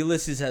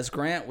Ulysses S.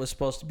 Grant was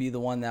supposed to be the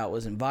one that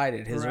was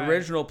invited. His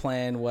original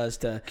plan was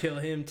to kill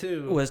him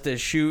too. Was to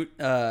shoot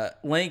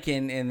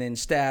Lincoln and then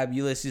stab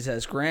Ulysses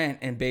S. Grant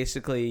and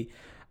basically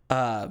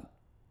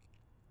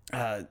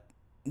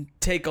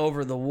take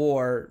over the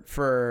war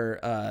for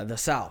the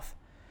South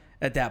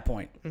at that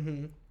point.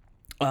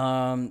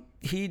 Mm-hmm.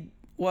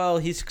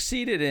 He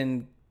succeeded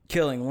in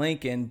killing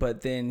Lincoln,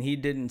 but then he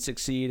didn't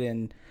succeed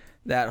in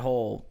that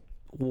whole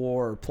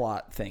war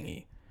plot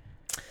thingy.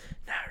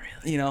 Not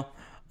really. You know?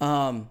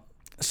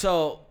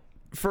 So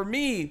for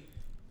me,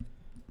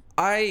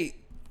 I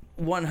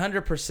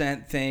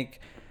 100%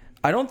 think,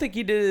 I don't think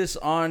he did this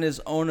on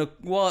his own.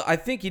 Well, I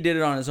think he did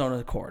it on his own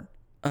accord.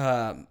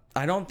 I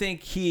don't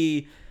think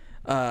he,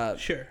 I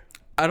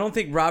don't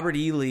think Robert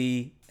E.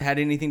 Lee had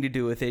anything to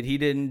do with it. He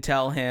didn't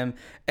tell him,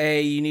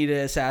 hey, you need to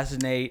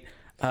assassinate,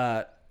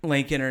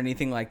 Lincoln or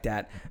anything like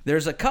that.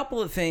 There's a couple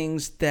of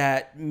things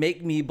that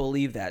make me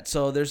believe that.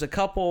 So there's a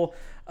couple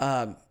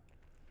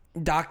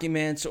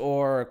documents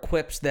or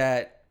quips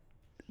that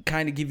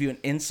kind of give you an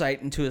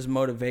insight into his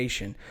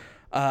motivation.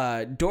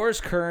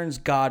 Doris Kearns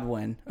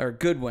Goodwin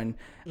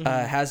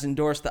has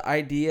endorsed the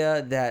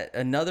idea that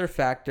another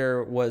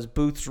factor was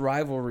Booth's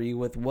rivalry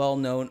with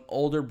well-known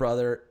older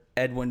brother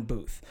Edwin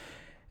Booth.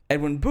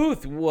 Edwin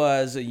Booth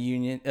was a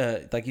union,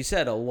 like you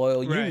said, a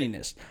loyal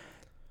unionist.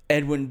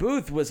 Edwin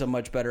Booth was a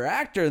much better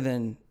actor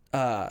than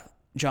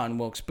John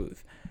Wilkes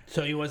Booth.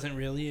 So he wasn't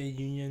really a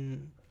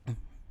Union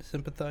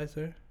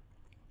sympathizer?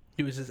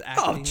 He was just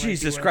acting. Oh,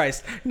 Jesus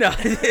Christ. No.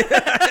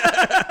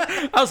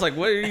 I was like,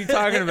 what are you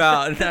talking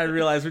about? And then I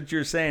realized what you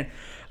were saying.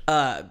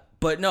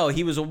 But no,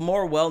 he was a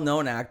more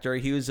well-known actor.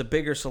 He was a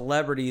bigger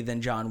celebrity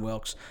than John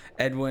Wilkes.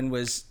 Edwin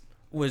was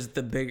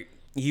the big.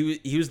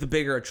 He was the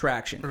bigger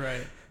attraction.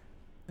 Right.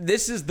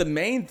 This is the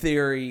main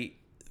theory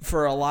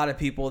for a lot of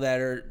people that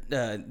are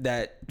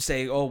that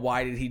say, "Oh,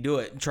 why did he do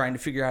it?" Trying to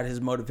figure out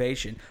his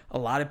motivation. A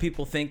lot of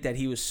people think that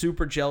he was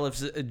super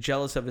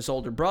jealous of his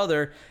older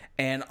brother,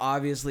 and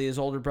obviously his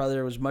older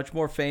brother was much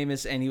more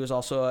famous, and he was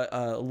also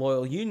a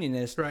loyal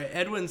unionist. Right.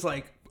 Edwin's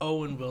like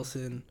Owen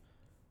Wilson,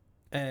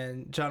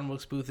 and John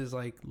Wilkes Booth is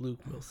like Luke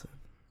Wilson.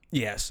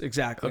 Yes,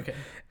 exactly. Okay.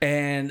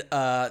 And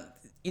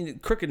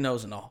crooked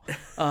nose and all.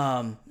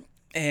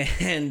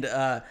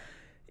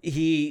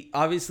 He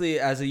obviously,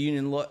 as a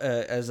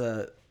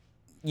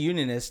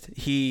unionist,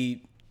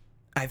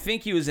 I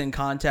think he was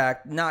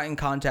not in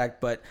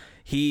contact, but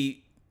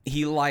he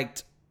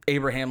liked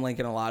Abraham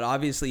Lincoln a lot.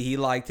 Obviously, he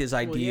liked his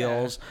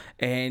ideals,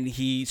 and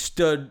he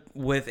stood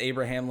with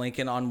Abraham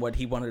Lincoln on what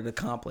he wanted to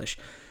accomplish.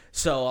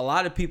 So a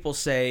lot of people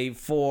say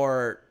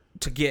to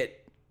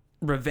get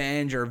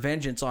revenge or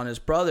vengeance on his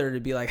brother, to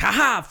be like, "Ha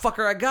ha,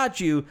 fucker, I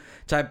got you,"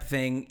 type of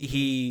thing.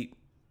 He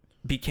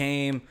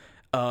became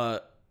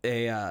what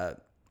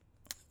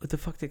the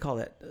fuck they call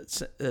that?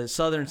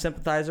 Southern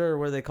sympathizer, or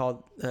what are they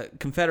called?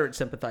 Confederate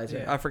sympathizer.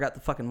 Yeah. I forgot the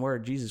fucking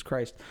word. Jesus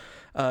Christ.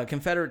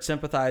 Confederate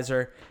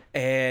sympathizer,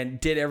 and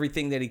did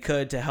everything that he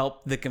could to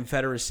help the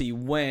Confederacy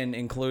win,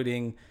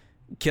 including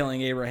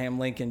killing Abraham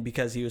Lincoln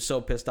because he was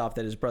so pissed off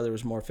that his brother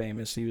was more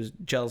famous. He was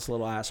a jealous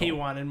little asshole. He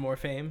wanted more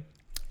fame.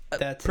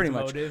 That's pretty his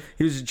much. motive.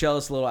 He was a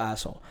jealous little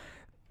asshole.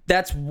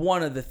 That's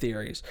one of the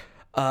theories.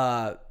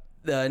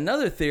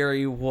 Another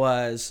theory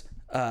was,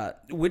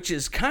 which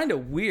is kind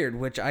of weird,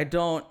 which I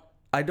don't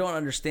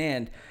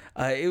understand.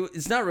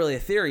 It's not really a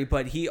theory,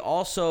 but he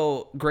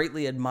also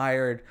greatly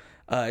admired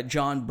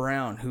John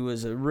Brown, who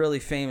was a really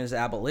famous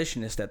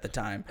abolitionist at the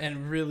time.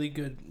 And really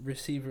good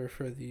receiver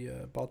for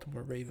the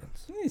Baltimore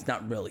Ravens. He's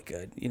not really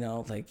good,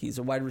 like he's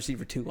a wide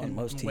receiver too on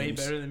most teams. Way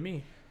better than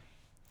me.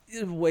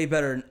 Way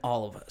better than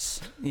all of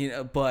us,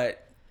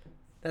 but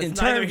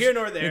that's neither here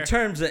nor there. In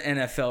terms of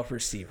NFL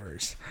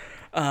receivers,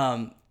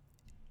 John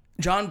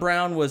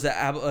Brown was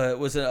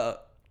a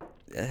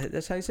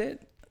that's how you say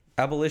it?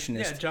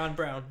 Abolitionist. Yeah, John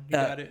Brown. You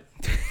got it.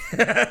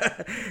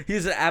 He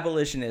was an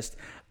abolitionist,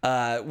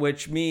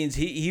 which means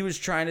he was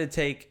trying to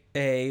take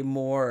a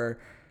more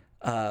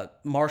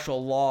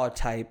martial law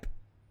type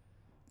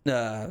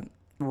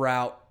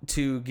route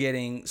to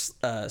getting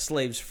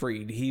slaves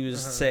freed. He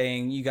was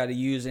saying you got to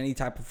use any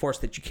type of force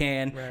that you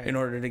can in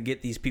order to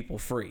get these people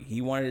free.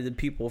 He wanted the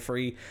people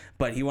free,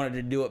 but he wanted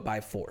to do it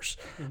by force.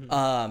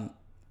 Mm-hmm.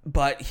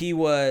 But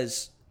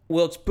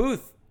Wilkes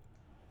Booth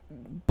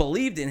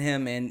believed in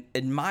him and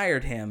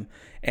admired him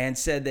and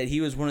said that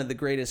he was one of the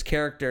greatest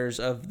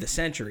characters of the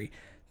century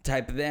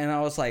type of thing. And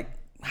I was like,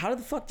 how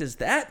the fuck does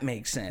that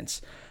make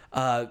sense?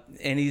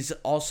 And he's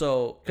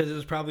also... Because it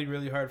was probably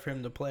really hard for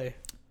him to play.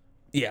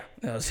 Yeah.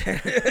 That was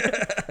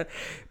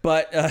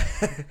but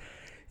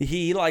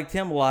he liked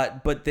him a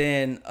lot. But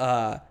then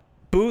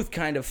Booth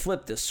kind of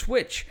flipped a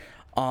switch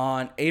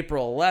on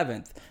April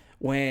 11th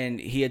when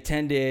he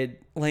attended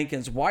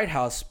Lincoln's White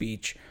House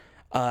speech,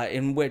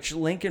 in which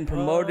Lincoln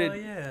promoted.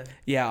 Oh,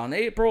 yeah. On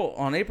April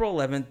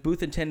 11th,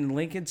 Booth attended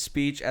Lincoln's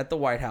speech at the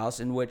White House,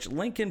 in which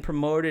Lincoln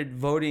promoted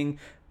voting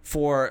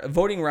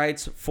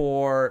rights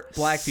for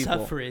black people.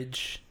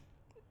 Suffrage.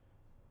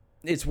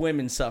 It's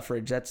women's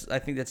suffrage. I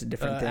think that's a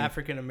different thing.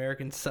 African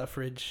American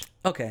suffrage.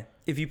 Okay,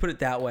 if you put it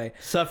that way.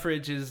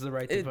 Suffrage is the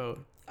right to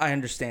vote. I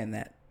understand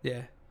that.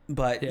 Yeah.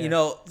 But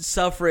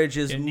suffrage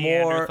is more.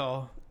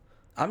 Neanderthal.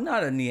 I'm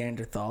not a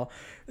Neanderthal.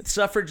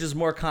 Suffrage is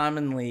more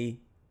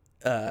commonly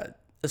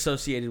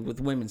associated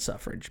with women's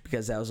suffrage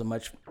because that was a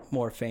much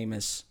more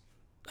famous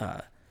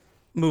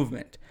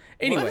movement.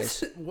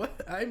 Anyways,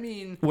 what I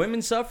mean,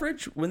 women's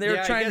suffrage, when they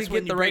were trying to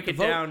get the right to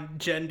vote. Down,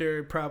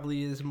 gender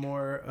probably is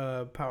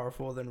more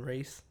powerful than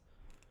race.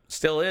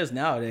 Still is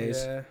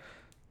nowadays. Yeah.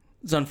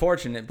 It's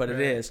unfortunate, but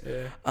it is.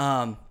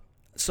 Yeah.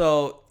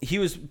 So he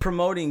was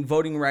promoting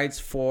voting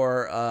rights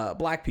for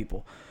black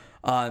people.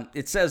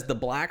 It says the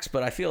blacks,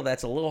 but I feel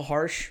that's a little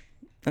harsh.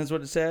 That's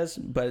what it says.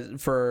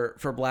 But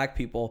for black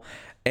people.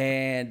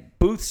 And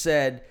Booth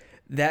said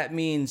that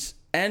means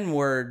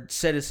N-word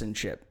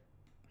citizenship.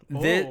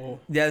 Yeah,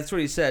 that's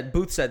what he said.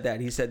 Booth said that.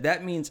 He said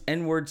that means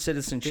N-word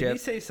citizenship. Did he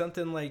say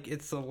something like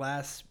it's the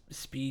last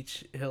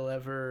speech he'll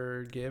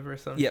ever give or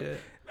some shit?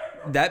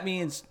 That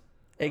means,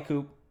 hey,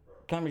 Coop,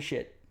 calm your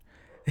shit.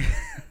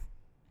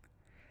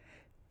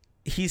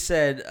 He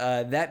said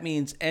that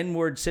means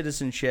N-word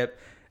citizenship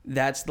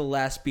that's the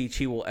last speech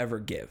he will ever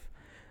give.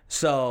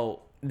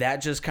 So that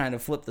just kind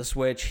of flipped the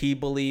switch. He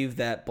believed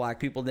that black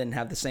people didn't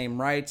have the same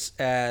rights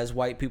as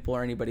white people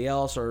or anybody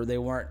else, or they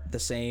weren't the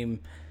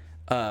same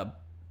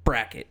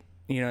bracket.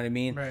 You know what I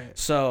mean? Right.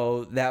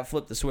 So that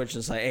flipped the switch. And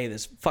it's like, hey,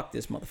 fuck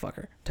this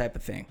motherfucker type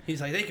of thing. He's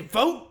like, they can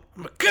vote.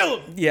 I'm gonna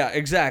kill them. Yeah,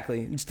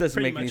 exactly. It just doesn't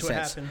Pretty make any much what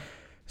sense. happened.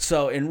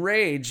 So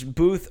enraged,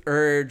 Booth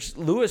urged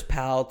Lewis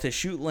Powell to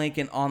shoot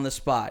Lincoln on the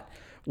spot.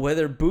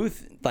 Whether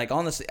Booth, like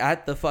honestly,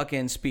 at the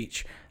fucking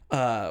speech,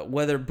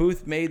 whether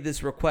Booth made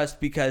this request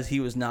because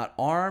he was not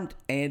armed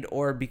and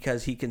or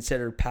because he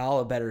considered Powell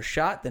a better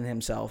shot than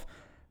himself.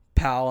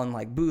 Powell,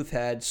 unlike Booth,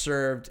 had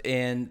served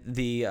in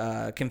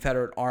the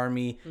Confederate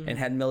Army and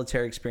had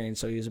military experience,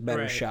 so he was a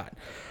better shot.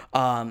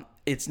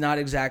 It's not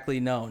exactly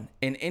known.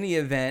 In any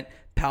event,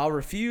 Powell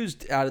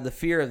refused out of the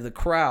fear of the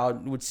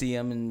crowd would see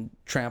him and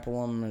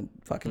trample him and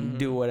fucking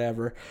do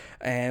whatever.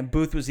 And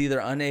Booth was either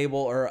unable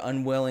or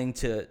unwilling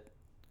to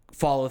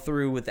follow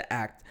through with the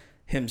act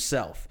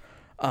himself.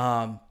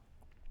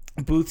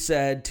 Booth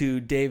said to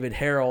David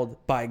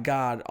Harold, "By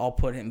God, I'll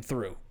put him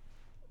through."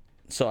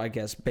 So I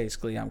guess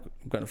basically I'm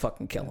going to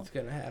fucking kill him. It's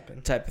going to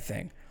happen. Type of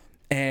thing.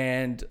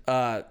 And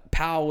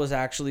Powell was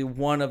actually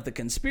one of the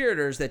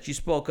conspirators that you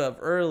spoke of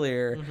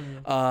earlier.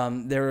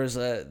 There was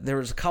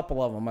a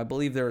couple of them. I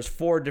believe there was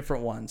 4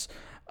 different ones.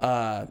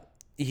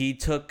 He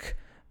took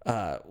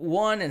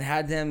one and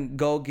had them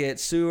go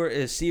get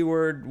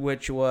Seward,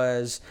 which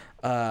was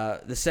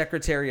the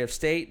Secretary of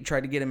State,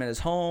 tried to get him at his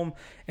home.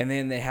 And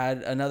then they had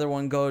another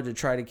one go to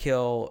try to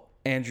kill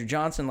Andrew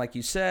Johnson, like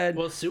you said.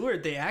 Well,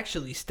 Seward, they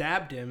actually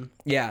stabbed him.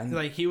 Yeah.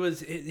 Like he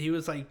was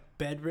like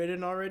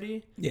bedridden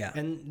already. Yeah.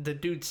 And the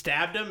dude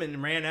stabbed him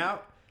and ran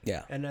out.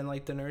 Yeah. And then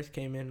like the nurse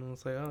came in and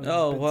was like,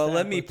 "Oh, well,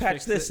 let me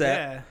patch this up."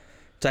 Yeah.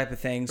 Type of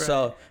thing. Right.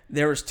 So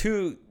there was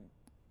 2.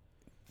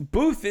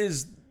 Booth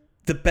is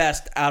the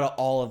best out of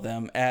all of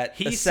them at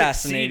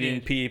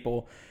assassinating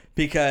people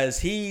because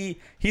he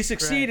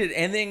succeeded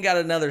and then got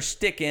another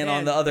stick in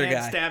on the other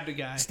guy. Stabbed a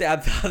guy.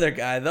 Stabbed the other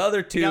guy. The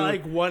other 2 got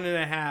like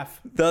 1.5.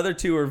 The other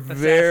 2 are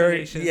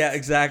very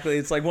exactly.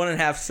 It's like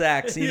 1.5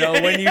 sacks, you know,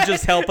 when you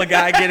just help a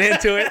guy get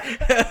into it.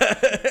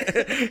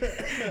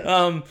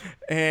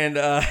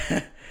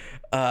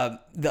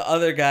 The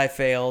other guy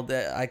failed.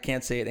 I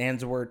can't say it.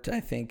 Answorth,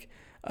 I think.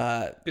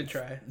 Good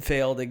try.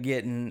 Failed at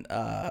getting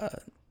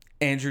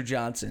Andrew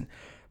Johnson,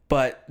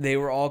 but they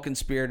were all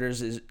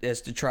conspirators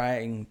as to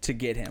trying to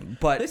get him.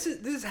 But this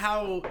is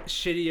how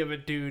shitty of a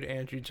dude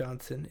Andrew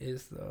Johnson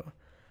is, though.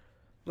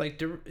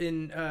 Like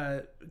in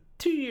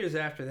 2 years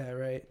after that,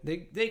 right?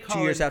 They call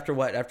 2 years after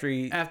what? After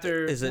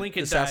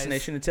Lincoln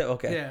assassination dies.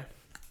 attempt? Okay. Yeah.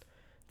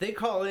 They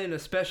call in a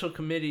special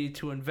committee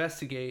to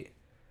investigate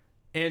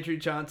Andrew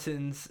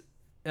Johnson's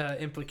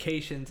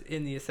implications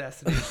in the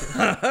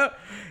assassination.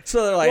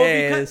 So they're like,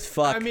 hey, this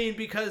fuck. I mean,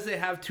 because they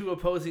have 2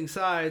 opposing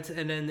sides,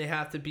 and then they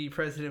have to be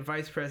president,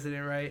 vice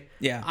president, right?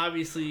 Yeah.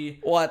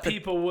 Obviously, Well,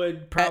 people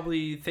would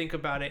probably think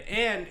about it.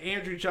 And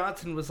Andrew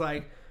Johnson was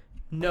like,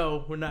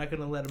 "No, we're not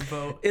going to let him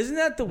vote. Isn't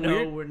that the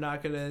weird? No, we're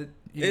not going to."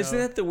 Isn't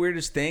that the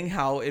weirdest thing?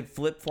 How it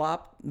flip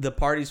flopped? The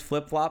parties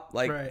flip flopped.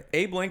 Like Right.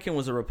 Abe Lincoln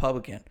was a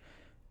Republican,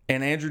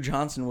 and Andrew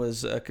Johnson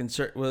was a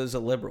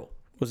liberal,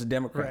 was a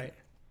Democrat. Right.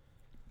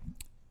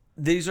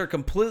 These are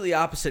completely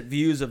opposite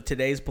views of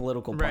today's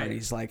political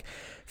parties. Like,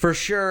 for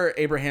sure,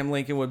 Abraham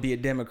Lincoln would be a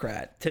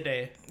Democrat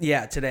Today.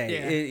 Yeah, today.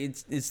 Yeah.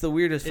 It's the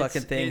weirdest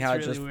fucking thing it's how it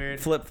really just weird.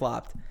 flip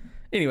flopped.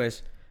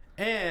 Anyways,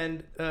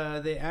 And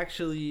they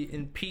actually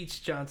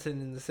impeached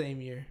Johnson in the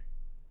same year.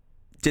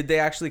 did they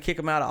actually kick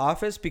him out of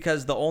office?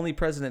 Because the only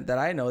president that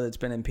I know that's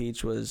been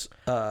impeached was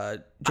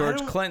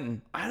George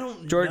Clinton. I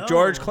don't know.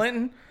 George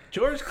Clinton.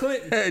 George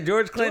Clinton.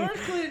 George Clinton.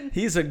 George Clinton.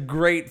 He's a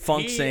great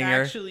funk singer.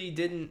 He actually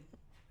didn't.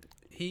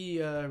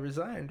 He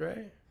resigned,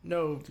 right?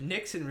 No,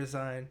 Nixon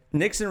resigned.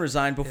 Nixon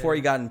resigned before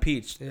he got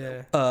impeached.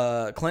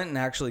 Yeah. Clinton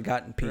actually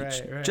got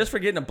impeached Right. just for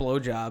getting a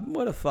blowjob.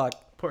 What a fuck.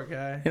 Poor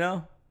guy. You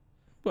know?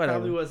 Whatever.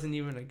 Probably wasn't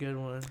even a good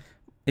one.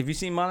 Have you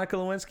seen Monica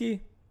Lewinsky?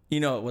 You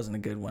know it wasn't a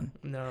good one.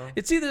 No.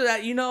 It's either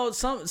that, you know,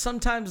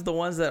 sometimes the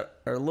ones that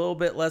are a little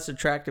bit less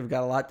attractive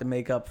got a lot to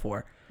make up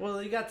for. Well,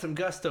 he got some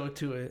gusto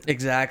to it.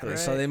 Exactly. Right.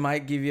 So they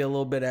might give you a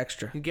little bit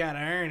extra. You gotta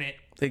earn it.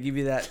 They give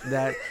you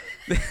that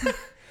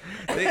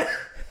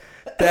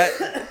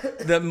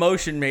the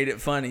motion made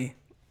it funny.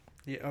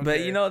 Yeah, okay.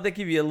 But you know, they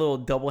give you a little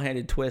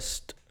double-handed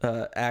twist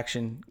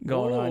action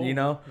going on, you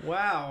know?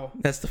 Wow.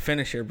 That's the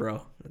finisher,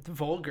 bro. That's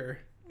vulgar.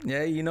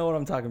 Yeah, you know what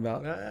I'm talking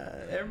about.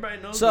 Everybody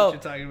knows So- what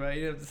you're talking about.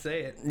 You don't have to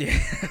say it.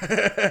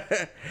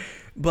 Yeah.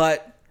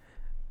 But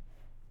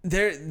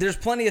there's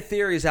plenty of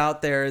theories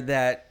out there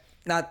that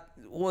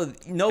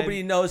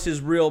nobody knows his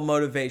real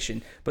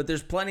motivation, but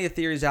there's plenty of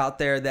theories out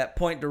there that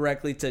point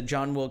directly to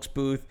John Wilkes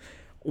Booth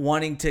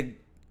wanting to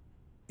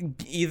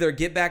either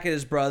get back at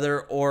his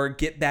brother or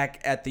get back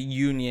at the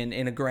Union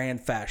in a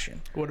grand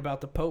fashion. What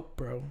about the Pope,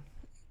 bro?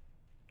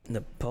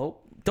 The Pope?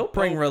 Don't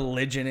bring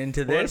religion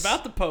into this. What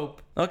about the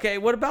Pope? Okay,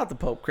 what about the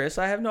Pope, Chris?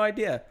 I have no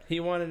idea. He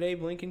wanted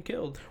Abe Lincoln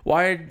killed.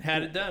 Why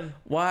Had it done.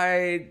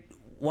 Why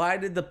why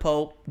did the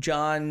Pope,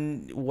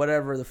 John,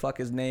 whatever the fuck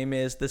his name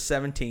is, the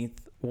 17th,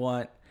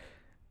 want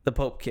the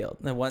Pope killed?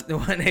 The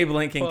one Abe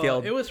Lincoln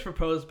killed. It was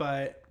proposed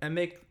by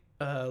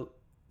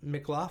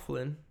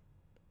McLaughlin,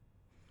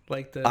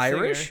 like the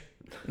Irish?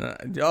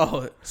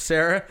 singer.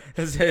 Sarah?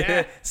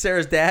 Yeah.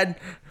 Sarah's dad?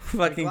 Fucking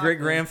McLaughlin.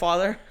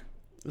 great-grandfather?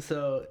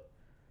 So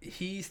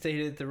he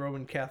stated the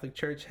Roman Catholic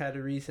Church had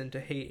a reason to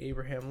hate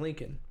Abraham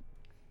Lincoln.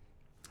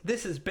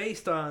 This is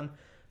based on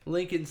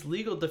Lincoln's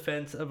legal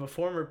defense of a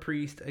former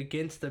priest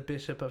against the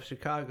Bishop of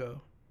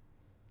Chicago.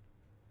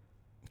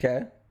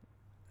 Okay.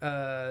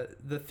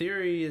 The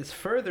theory is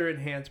further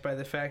enhanced by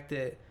the fact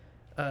that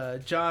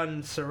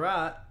John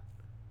Surratt,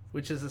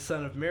 which is the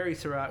son of Mary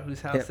Surratt,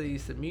 whose house they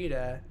used to meet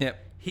at,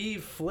 he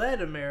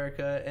fled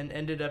America and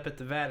ended up at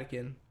the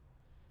Vatican.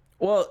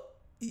 Well,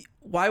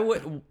 why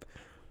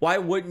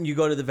wouldn't you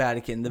go to the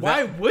Vatican?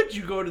 Why would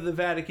you go to the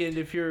Vatican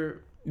if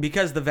you're...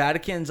 Because the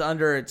Vatican's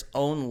under its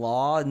own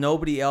law.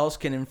 Nobody else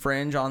can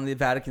infringe on the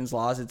Vatican's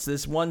laws. It's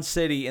this one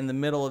city in the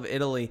middle of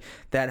Italy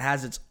that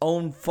has its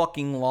own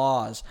fucking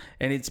laws,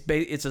 and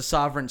it's a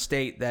sovereign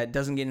state that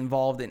doesn't get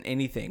involved in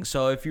anything.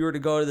 So if you were to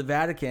go to the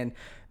Vatican,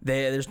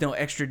 there's no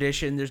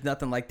extradition, there's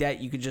nothing like that.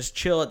 You could just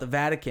chill at the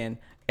Vatican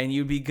and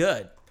you'd be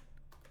good.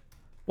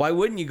 Why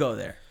wouldn't you go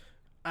there?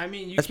 I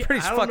mean, That's pretty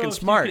fucking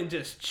smart. You can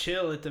just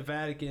chill at the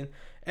Vatican.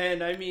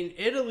 And I mean,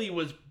 Italy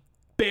was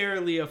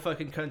barely a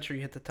fucking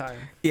country at the time.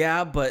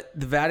 Yeah, but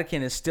the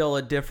Vatican is still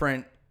a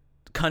different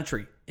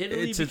country.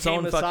 Italy it's became its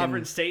own a fucking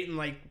sovereign state in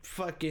like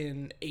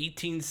fucking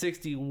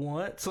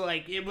 1861. So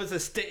like it was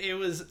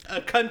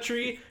a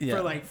country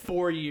for like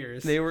 4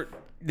 years. They were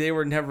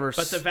never.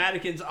 But the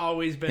Vatican's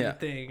always been a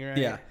thing, right?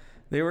 Yeah,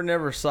 they were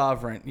never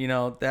sovereign. You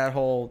know that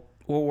whole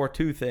World War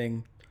II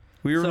thing.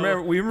 We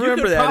remember you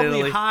could that probably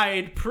Italy.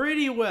 hide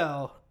pretty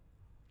well.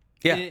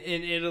 Yeah,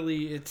 in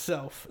Italy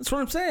itself. That's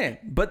what I'm saying.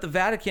 But the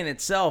Vatican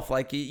itself,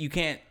 like you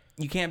can't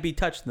be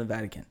touched in the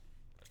Vatican.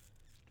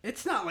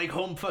 It's not like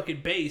home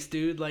fucking base,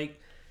 dude. Like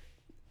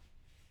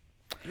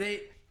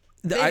they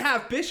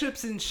have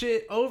bishops and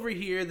shit over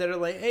here that are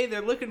like, hey,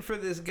 they're looking for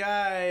this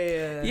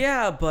guy.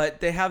 Yeah,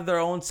 but they have their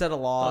own set of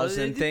laws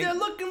and things. They're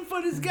looking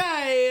for this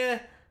guy.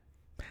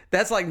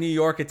 That's like New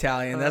York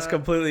Italian. That's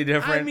completely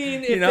different. I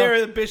mean, if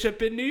they're the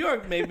bishop in New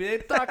York, maybe they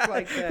talk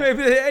like that.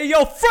 Maybe hey,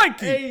 yo,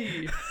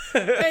 Frankie.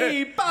 Hey,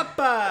 hey,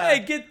 Papa. Hey,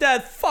 get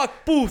that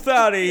fuck booth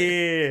out of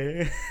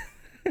here.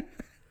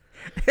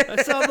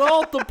 I saw the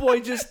altar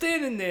boy just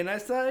standing there, and I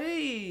saw,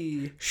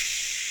 hey.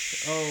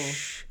 Shh. Oh.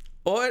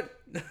 What?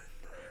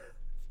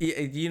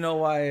 You know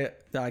why?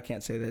 No, I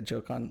can't say that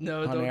joke on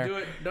No, on don't air. do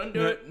it. Don't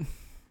do it.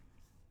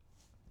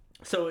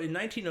 So in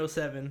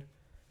 1907,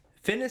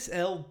 Finis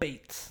L.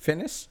 Bates.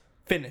 Finis?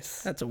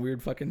 Finis. That's a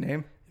weird fucking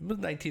name. It was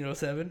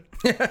 1907.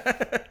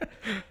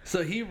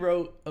 So he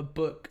wrote a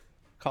book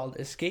called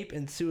Escape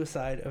and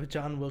Suicide of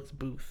John Wilkes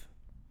Booth.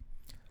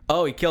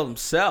 Oh, he killed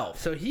himself.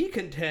 So he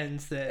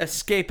contends that...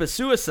 Escape a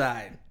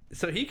suicide.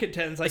 So he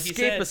contends, like you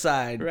said...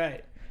 Escape-a-side.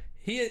 Right.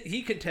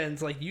 He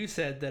contends, like you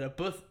said, that a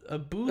Booth...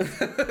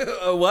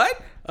 A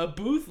what? A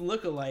Booth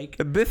lookalike...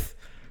 A Booth?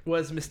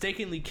 ...was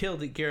mistakenly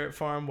killed at Garrett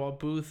Farm while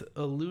Booth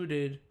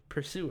eluded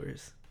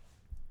pursuers.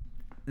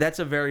 That's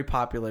a very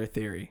popular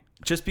theory.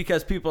 Just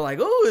because people are like,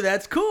 oh,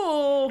 that's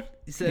cool.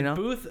 He said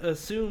Booth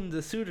assumed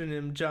the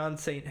pseudonym John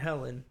St.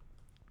 Helen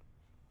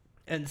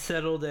and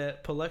settled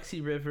at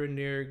Paluxy River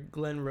near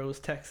Glen Rose,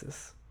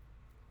 Texas.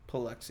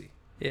 Paluxy.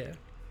 Yeah.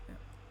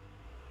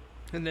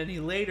 And then he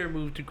later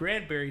moved to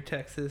Granbury,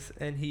 Texas,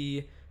 and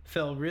he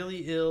fell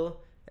really ill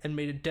and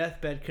made a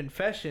deathbed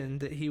confession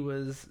that he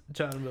was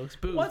John Wilkes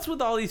Booth. What's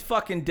with all these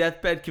fucking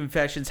deathbed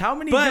confessions? How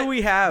many do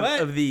we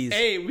have of these?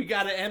 Hey, we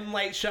got an M.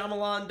 Night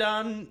Shyamalan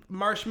Don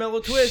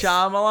marshmallow twist.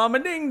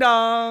 Shamalama ding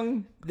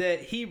dong.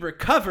 That he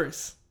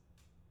recovers.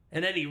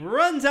 And then he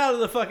runs out of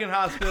the fucking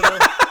hospital.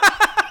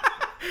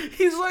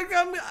 He's like,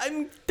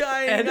 I'm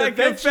dying. And I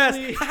confess.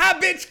 Ha,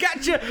 bitch,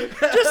 gotcha.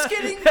 Just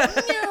kidding.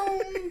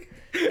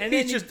 And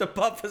he's just a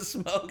puff of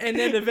smoke. And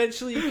then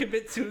eventually he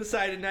commits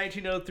suicide in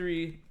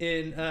 1903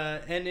 in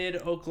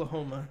Enid,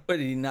 Oklahoma. But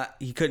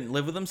he couldn't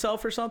live with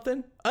himself or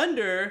something?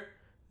 Under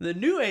the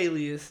new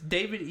alias,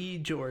 David E.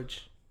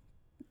 George.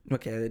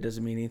 Okay, that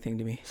doesn't mean anything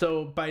to me.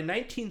 So by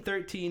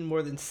 1913,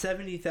 more than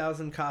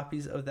 70,000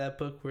 copies of that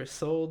book were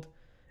sold.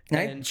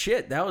 And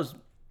that was...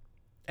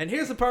 And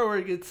here's the part where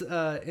it gets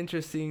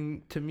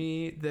interesting to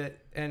me,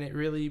 and it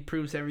really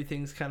proves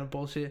everything's kind of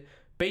bullshit.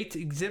 Bates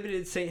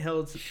exhibited St.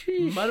 Helen's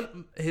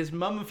his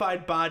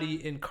mummified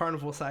body in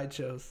carnival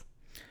sideshows.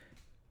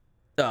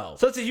 Oh.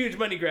 So it's a huge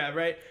money grab,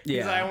 right? Yeah.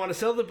 He's like, I want to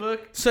sell the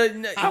book. So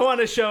I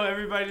want to show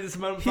everybody this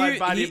mummified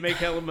body and make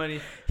hella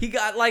money. He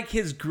got like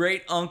his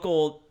great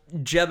uncle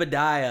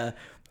Jebediah,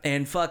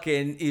 and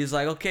fucking he's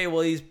like, okay,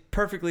 well, he's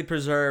perfectly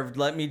preserved.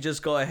 Let me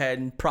just go ahead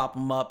and prop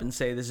him up and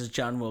say this is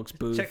John Wilkes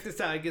Booth. Check this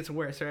out. It gets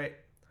worse, right?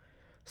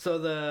 So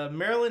the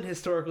Maryland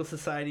Historical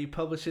Society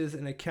publishes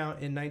an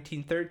account in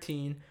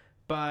 1913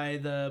 by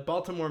the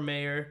Baltimore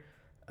mayor,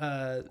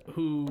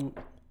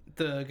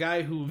 the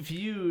guy who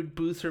viewed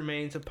Booth's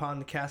remains upon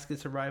the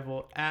casket's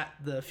arrival at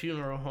the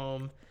funeral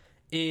home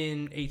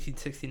in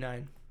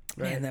 1869.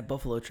 Right? Man, that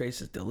Buffalo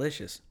Trace is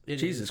delicious. It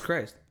Jesus is.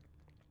 Christ.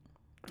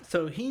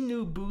 So he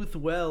knew Booth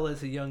well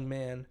as a young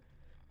man.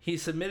 He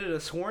submitted a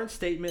sworn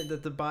statement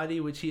that the body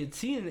which he had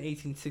seen in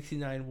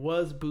 1869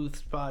 was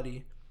Booth's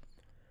body.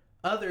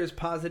 Others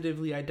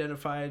positively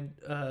identified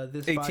this body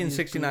as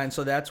 1869, Booth.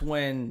 so that's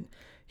when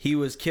he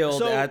was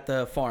killed at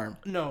the farm.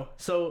 No,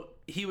 so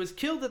he was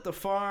killed at the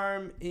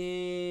farm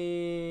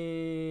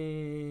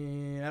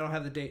in... I don't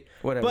have the date.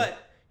 Whatever. But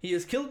he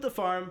was killed at the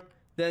farm.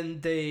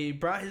 Then they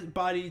brought his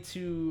body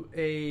to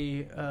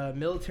a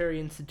military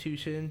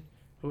institution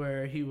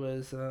where he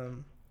was...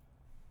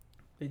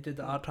 they did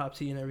the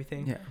autopsy and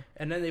everything. Yeah.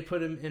 And then they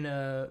put him in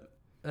a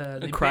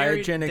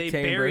cryogenic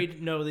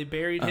chamber. They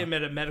buried him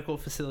at a medical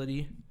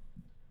facility.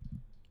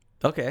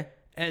 Okay.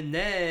 And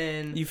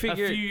then You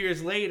figure- a few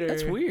years later,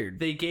 That's weird.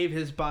 they gave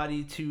his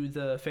body to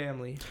the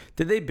family.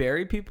 Did they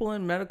bury people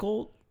in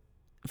medical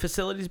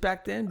facilities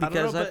back then? I don't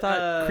Because know, I but,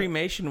 thought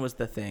cremation was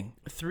the thing.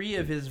 3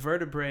 of his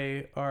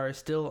vertebrae are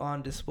still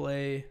on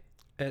display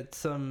at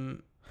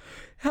some...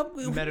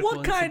 medical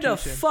What kind of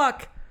institution.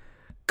 fuck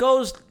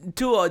goes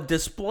to a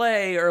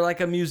display or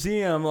like a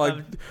museum? Like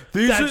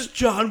That's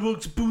John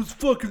Wilkes Booth's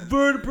fucking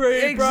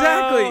vertebrae,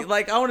 exactly. bro.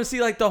 Like I want to see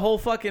like the whole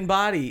fucking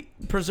body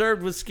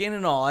preserved with skin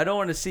and all. I don't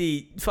want to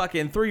see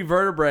fucking 3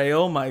 vertebrae.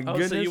 Oh my Oh,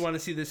 goodness. so you want to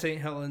see the St.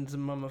 Helens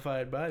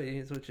mummified body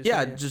is what you're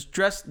Yeah, saying. just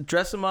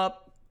dress him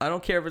up. I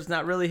don't care if it's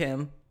not really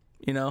him.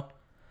 You know.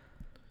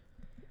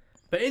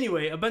 But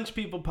anyway, a bunch of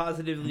people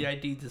positively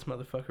ID'd this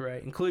motherfucker,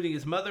 right? Including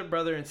his mother,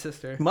 brother, and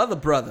sister. Mother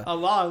brother.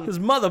 Along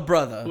His mother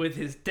brother. with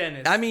his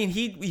dentist. I mean,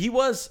 he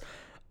was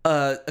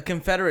a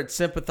Confederate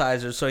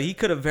sympathizer, so he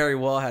could have very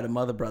well had a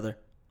mother brother.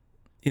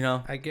 You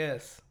know, I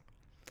guess.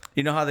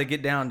 you know how they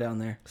get down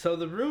there. So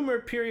the rumor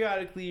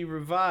periodically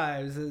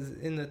revives as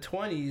in the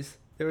 20s,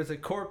 there was a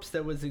corpse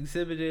that was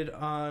exhibited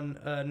on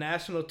a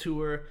national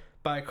tour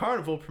by a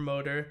carnival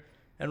promoter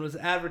and was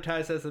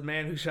advertised as the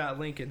man who shot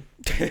Lincoln.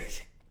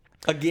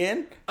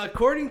 Again?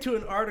 According to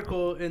an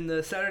article in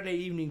the Saturday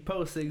Evening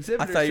Post, the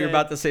exhibitor I thought you were said-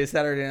 about to say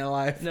Saturday Night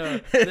Live. No,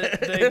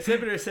 the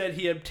exhibitor said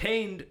he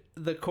obtained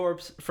the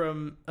corpse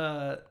from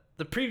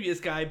the previous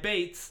guy,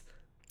 Bates.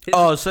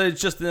 Oh, so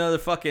it's just another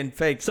fucking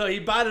fake. So he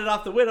bought it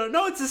off the widow.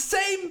 No, it's the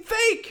same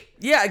fake.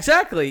 Yeah,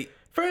 exactly.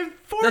 For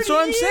 40 That's what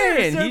I'm years,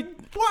 saying. they're He-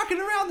 walking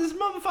around this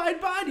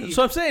mummified body.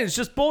 So I'm saying it's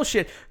just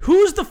bullshit.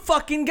 Who's the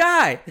fucking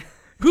guy?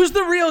 Who's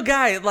the real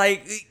guy?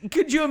 Like,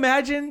 could you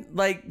imagine,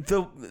 like,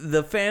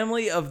 the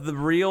family of the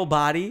real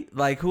body?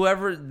 Like,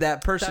 whoever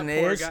that person That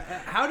poor is. guy.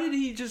 How did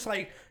he just,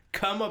 like,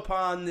 come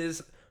upon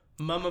this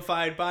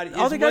mummified body?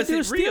 All they gotta Was do it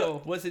is real?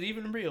 steal- Was it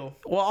even real?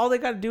 Well, all they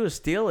got to do is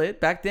steal it.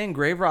 Back then,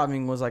 grave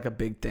robbing was like a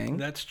big thing.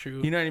 That's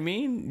true. You know what I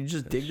mean? You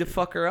just dig the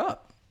fucker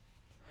up.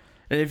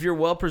 And if you're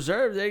well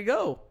preserved, there you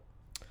go.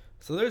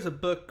 So there's a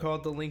book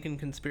called The Lincoln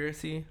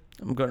Conspiracy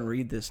I'm going to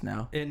read this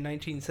now. in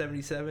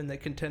 1977 that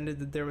contended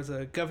that there was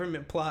a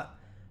government plot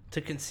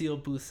to conceal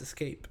Booth's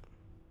escape.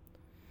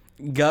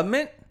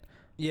 Government?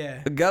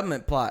 Yeah. A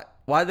government plot.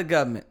 Why the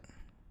government?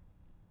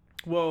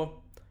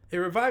 Well, it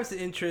revives the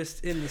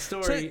interest in the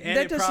story, So and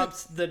that it doesn't-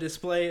 prompts the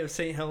display of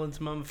St. Helens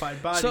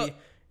mummified body So-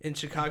 in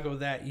Chicago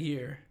that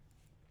year.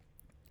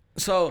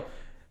 So,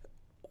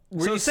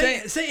 were So you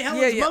saying... St.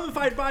 Helens yeah.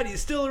 mummified body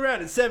is still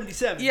around in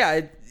 77.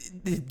 Yeah,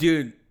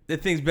 dude, the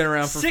thing's been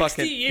around for 60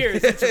 fucking...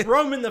 years. It's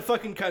roaming the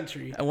fucking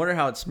country. I wonder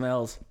how it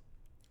smells.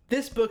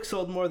 This book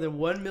sold more than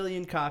 1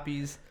 million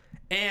copies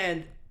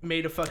and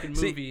made a fucking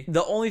movie. See,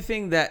 the only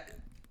thing that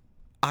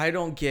I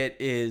don't get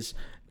is,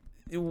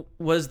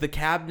 was the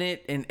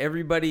cabinet and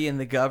everybody in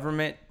the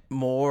government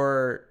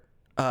more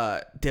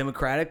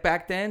democratic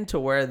back then to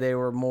where they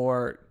were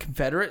more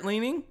Confederate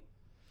leaning?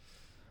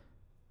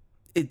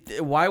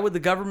 Why would the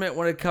government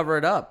want to cover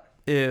it up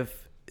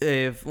if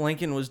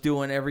Lincoln was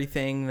doing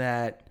everything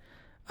that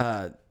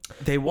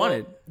they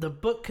wanted? Well, the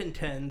book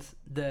contends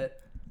that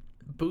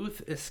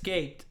Booth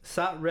escaped,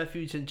 sought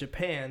refuge in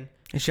Japan,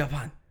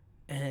 Japan.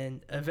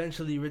 and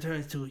eventually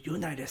returns to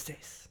United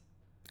States.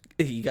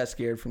 He got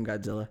scared from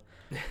Godzilla.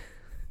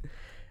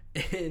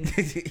 In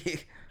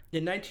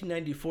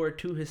 1994,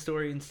 2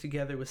 historians,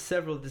 together with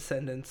several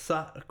descendants,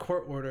 sought a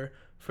court order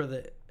for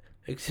the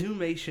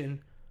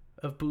exhumation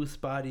of Booth's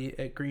body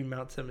at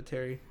Greenmount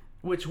Cemetery,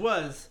 which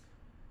was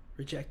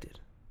rejected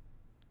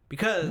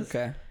because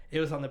Okay. it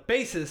was on the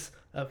basis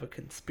of a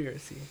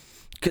conspiracy.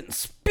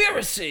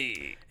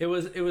 Conspiracy. It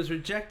was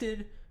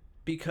rejected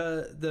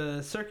because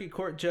the circuit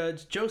court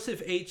judge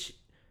Joseph H.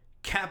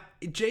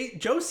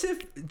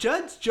 Joseph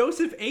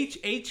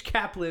H.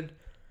 Kaplan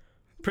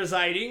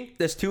presiding.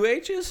 There's 2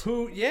 H's?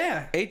 Who?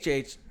 Yeah.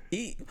 HH.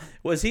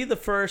 Was he the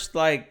first,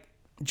 like,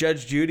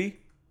 Judge Judy?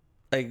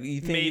 Like,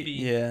 you think? Maybe.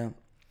 Yeah.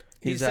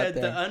 He He's out said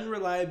the there.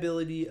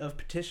 unreliability of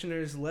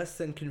petitioners' less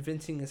than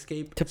convincing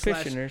escape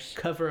Petitioners. /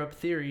 cover-up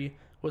theory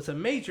was a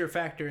major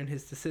factor in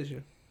his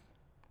decision,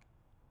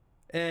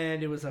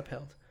 and it was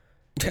upheld.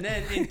 And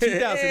then in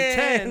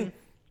 2010,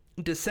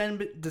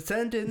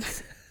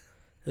 descendants.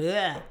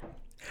 Yeah.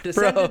 Bro,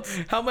 Descendants.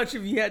 how much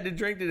have you had to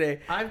drink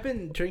today? I've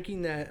been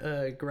drinking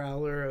that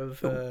growler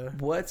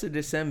of What's a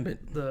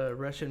descendant? the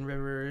Russian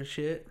River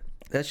shit.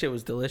 That shit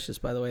was delicious,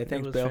 by the way.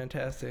 Thanks, it was Bill.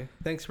 fantastic.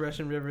 Thanks,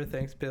 Russian River.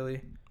 Thanks,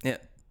 Billy. Yeah.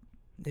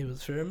 It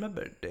was for my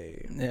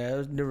birthday. Yeah, it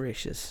was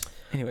delicious.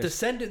 Anyways.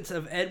 Descendants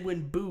of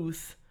Edwin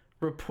Booth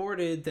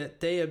reported that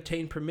they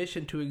obtained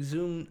permission to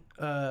exhume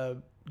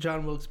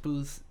John Wilkes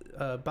Booth's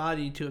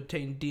body to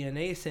obtain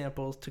DNA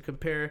samples to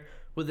compare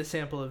with a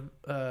sample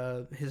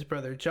of his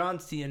brother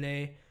John's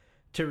DNA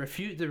to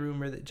refute the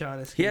rumor that John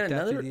escaped He had after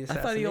another. the I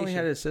assassination. thought he only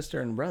had a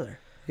sister and brother.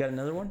 You got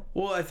another one?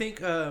 Well, I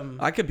think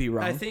I could be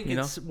wrong. I think you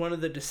know? it's one of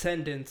the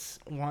descendants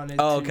wanted.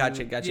 Oh, to,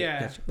 gotcha.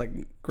 Yeah. Gotcha. Like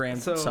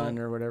grandson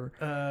or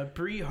whatever.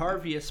 Bree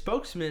Harvey, a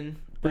spokesman.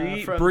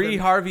 Bree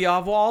Harvey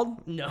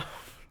Oswald. No.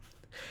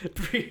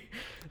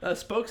 A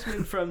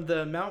spokesman from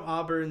the Mount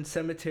Auburn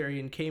Cemetery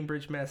in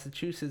Cambridge,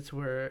 Massachusetts,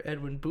 where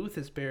Edwin Booth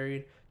is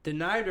buried,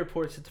 denied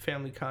reports that the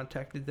family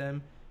contacted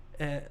them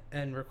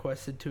and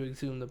requested to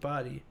exhume the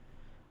body.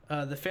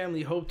 The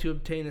family hoped to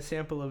obtain a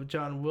sample of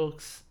John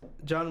Wilkes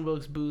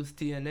Booth's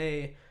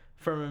DNA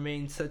from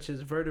remains such as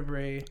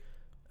vertebrae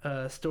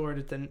stored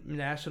at the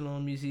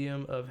National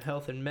Museum of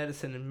Health and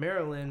Medicine in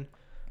Maryland.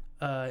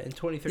 In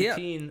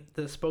 2013,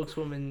 the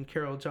spokeswoman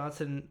Carol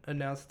Johnson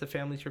announced that the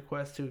family's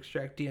request to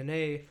extract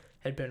DNA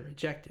had been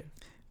rejected.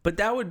 But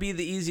that would be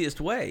the easiest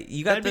way.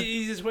 That'd be the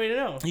easiest way to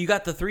know. You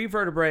got the 3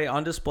 vertebrae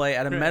on display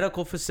at a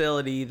medical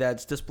facility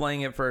that's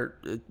displaying it for,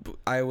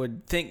 I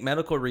would think,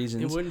 medical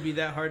reasons. It wouldn't be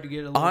that hard to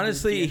get a little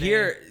Honestly, bit of DNA.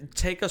 here,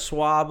 take a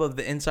swab of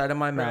the inside of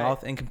my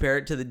mouth and compare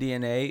it to the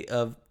DNA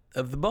of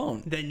the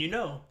bone. Then you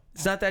know.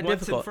 It's not that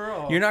Once difficult. and for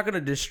all. You're not going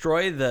to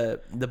destroy the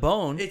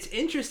bone. It's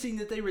interesting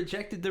that they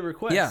rejected the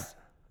request. Yeah.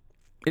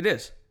 It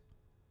is.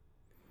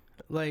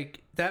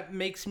 Like, that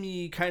makes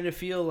me kind of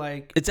feel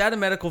like It's at a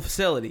medical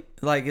facility.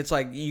 Like, it's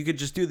like you could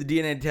just do the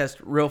DNA test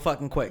real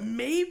fucking quick.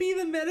 maybe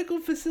the medical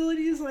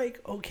facility is like,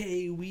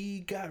 okay,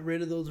 we got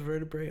rid of those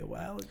vertebrae a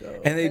while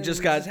ago. And they we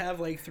just have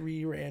like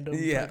 3 random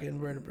Yeah. fucking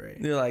vertebrae.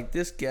 They're like,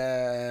 this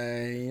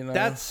guy, you know.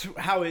 That's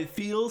how it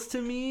feels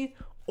to me.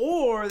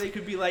 Or they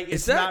could be like,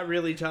 it's that- not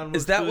really John Wilkes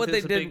is that Booth, what it's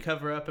they a did- big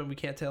cover up and we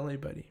can't tell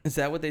anybody. Is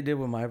that what they did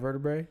with my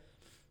vertebrae?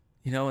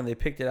 You know, when they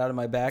picked it out of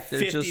my back,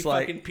 they're 50 just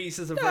like, fucking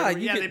pieces of Yeah,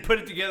 vertebrae. you Yeah, could- they put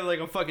it together like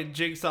a fucking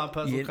jigsaw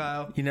puzzle,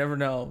 Kyle. you never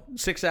know.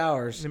 6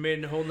 hours. They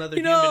made a whole nother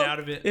You human know, out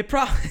of it. It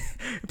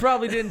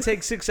probably didn't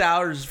take 6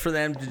 hours for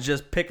them to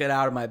just pick it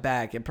out of my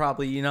back. It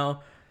probably, you know,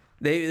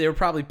 they were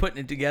probably putting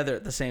it together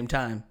at the same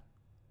time.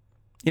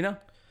 You know?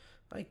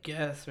 I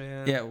guess,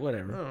 man. Yeah, I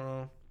whatever. don't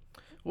know.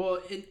 Well,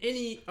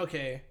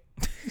 okay.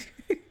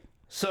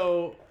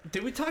 So,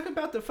 did we talk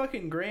about the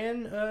fucking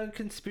grand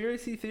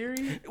conspiracy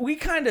theory? We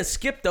kind of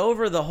skipped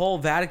over the whole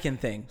Vatican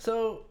thing.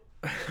 So,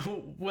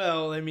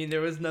 well, I mean, there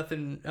was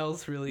nothing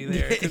else really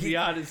there, to be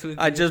honest with you.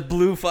 I just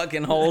blew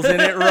fucking holes in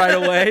it right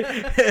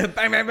away.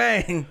 Bang, bang,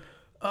 bang.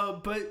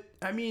 But,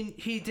 I mean,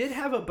 he did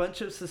have a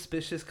bunch of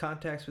suspicious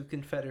contacts with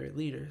Confederate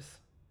leaders.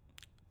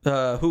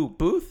 Who?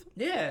 Booth?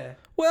 Yeah.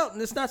 Well,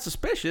 it's not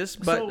suspicious,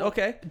 but So,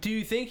 okay. Do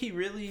you think he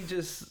really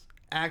just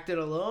acted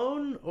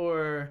alone,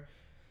 or...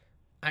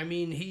 I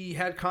mean, he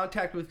had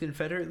contact with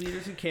Confederate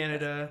leaders in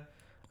Canada.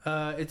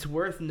 It's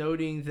worth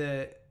noting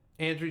that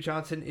Andrew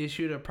Johnson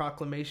issued a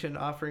proclamation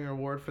offering a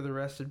reward for the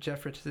arrest of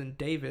Jefferson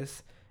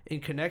Davis in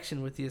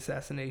connection with the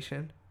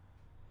assassination.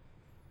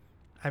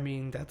 I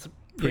mean, that's a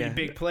pretty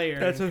big player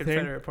that's in a thing.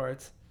 Confederate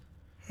parts.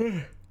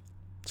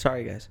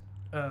 Sorry, guys.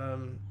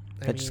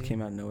 That just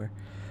came out of nowhere.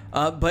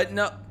 But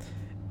no,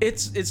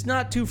 it's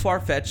not too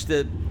far fetched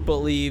to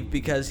believe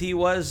because he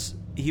was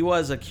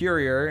a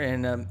courier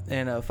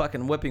and a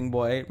fucking whipping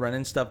boy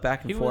running stuff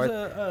back and forth. He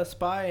was a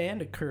spy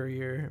and a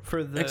courier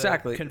for the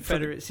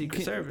Confederate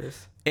Secret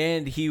Service.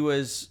 And he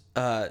was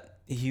a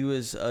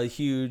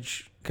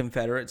huge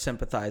Confederate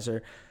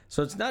sympathizer.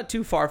 So it's not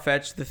too far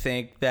fetched to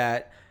think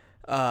that,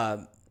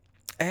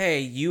 hey,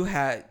 you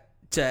had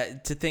to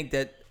think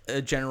that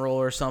a general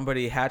or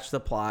somebody hatched the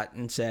plot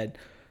and said,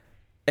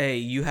 hey,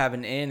 you have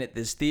an inn at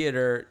this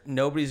theater.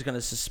 Nobody's going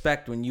to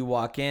suspect when you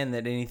walk in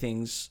that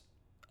anything's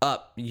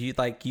up. You've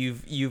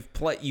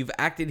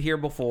acted here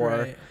before.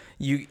 Right.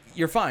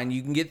 You're fine.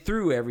 You can get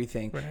through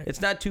everything. Right.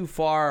 It's not too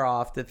far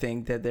off to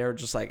think that they're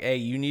just like, hey,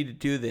 you need to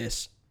do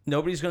this.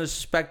 Nobody's going to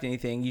suspect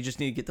anything. You just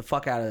need to get the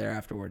fuck out of there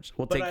afterwards.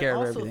 We'll take care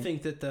of everything. I also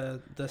think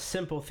that the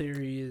simple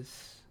theory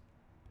is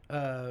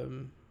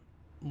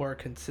more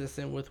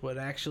consistent with what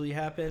actually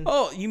happened.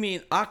 Oh, you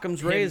mean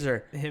Occam's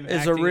razor him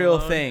is a acting real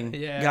alone? thing.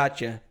 Yeah.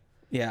 Gotcha.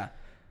 Yeah.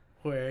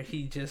 Where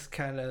he just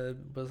kind of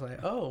was like,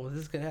 oh,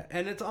 this is going to...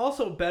 And it's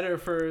also better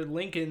for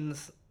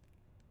Lincoln's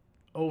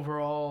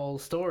overall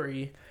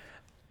story.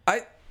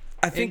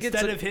 I think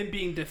Instead of him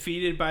being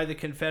defeated by the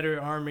Confederate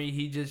army,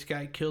 he just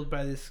got killed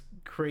by this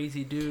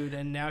crazy dude,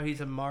 and now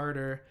he's a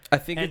martyr.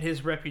 And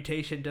his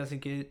reputation doesn't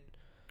get...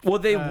 Well,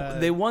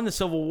 they won the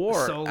Civil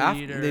War.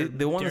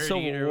 They won the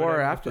Civil War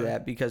after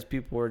that because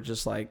people were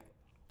just like,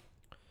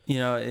 you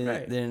know, in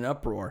an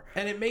uproar.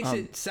 And it makes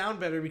it sound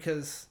better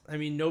because, I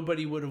mean,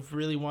 nobody would have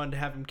really wanted to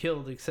have him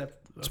killed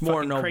except a more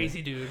fucking noble.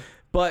 crazy dude.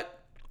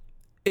 But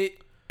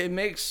It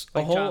makes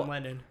like a whole John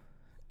Lennon.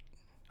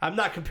 I'm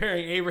not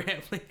comparing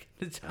Abraham Lincoln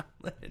to John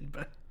Lennon,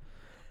 but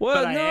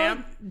well, I no,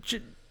 am.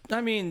 I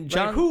mean,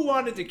 Like, who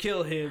wanted to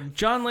kill him?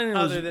 John Lennon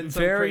was other than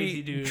some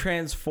crazy very dude?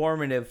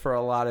 transformative for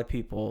a lot of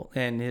people,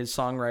 and his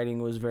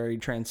songwriting was very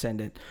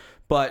transcendent.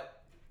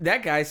 But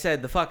that guy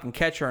said the fucking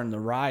Catcher in the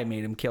Rye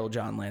made him kill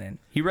John Lennon.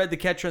 He read the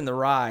Catcher in the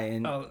Rye,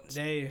 and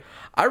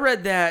I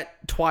read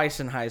that twice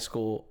in high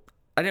school.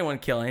 I didn't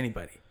want to kill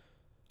anybody.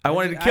 I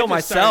wanted to kill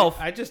myself.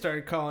 I just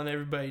started calling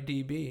everybody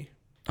DB.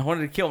 I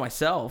wanted to kill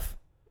myself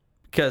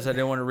because I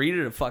didn't want to read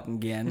it fucking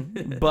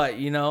again. But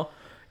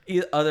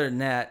other than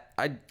that,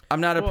 I'm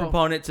not a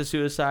proponent to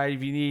suicide.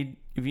 If you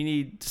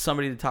need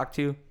somebody to talk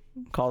to,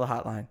 call the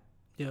hotline.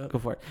 Yeah, go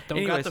for it.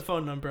 Anyways, got the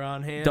phone number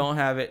on hand. Don't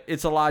have it.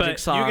 It's a Logic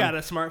song. You got a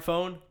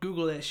smartphone?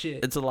 Google that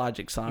shit. It's a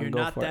Logic song. You're go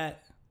not for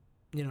that.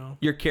 It.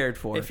 You're cared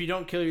for. If you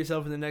don't kill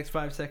yourself in the next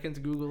 5 seconds,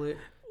 Google it.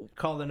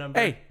 Call the number.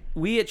 Hey,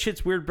 we at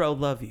Shit's Weird Bro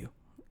love you.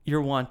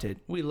 You're wanted.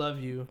 We love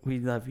you. We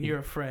love you. You're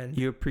a friend.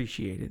 You're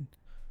appreciated.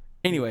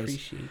 Anyways, we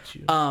appreciate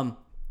you.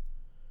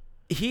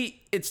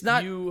 It's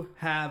not. You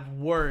have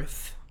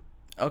worth.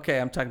 Okay,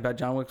 I'm talking about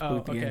John Wilkes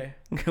Booth again.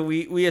 Okay.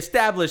 we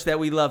established that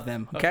we love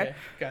them. Okay,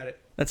 got it.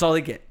 That's all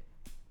they get.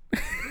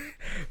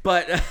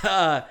 But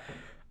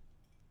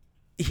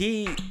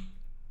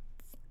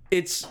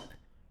it's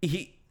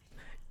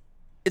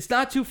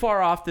not too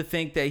far off to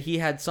think that he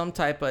had some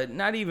type of,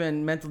 not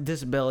even mental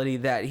disability,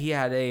 that he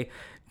had a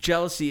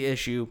jealousy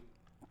issue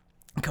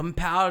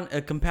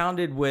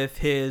compounded with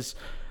his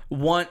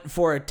want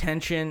for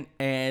attention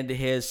and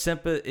his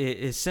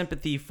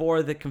sympathy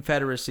for the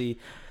Confederacy,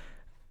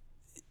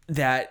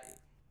 that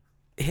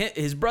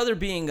his brother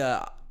being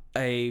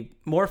a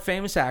more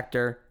famous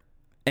actor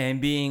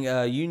and being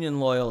a Union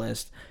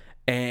loyalist,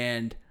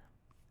 and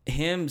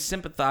him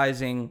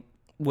sympathizing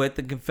with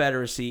the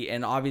Confederacy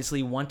and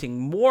obviously wanting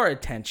more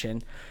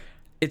attention,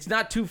 it's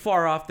not too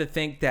far off to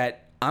think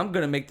that I'm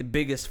going to make the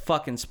biggest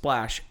fucking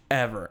splash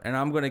ever, and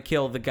I'm going to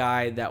kill the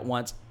guy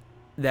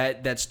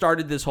that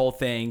started this whole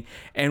thing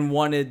and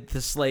wanted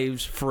the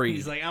slaves free.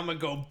 He's like, I'm going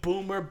to go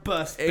boom or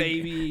bust,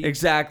 baby.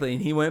 Exactly,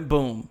 and he went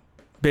boom.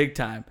 Big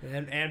time.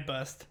 And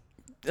bust.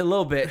 A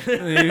little bit.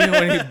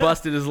 When he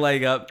busted his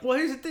leg up. Well,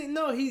 here's the thing.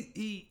 No,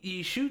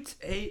 he shoots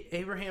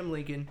Abraham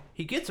Lincoln.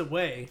 He gets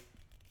away.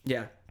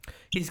 Yeah.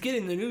 He's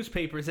getting the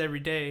newspapers every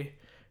day.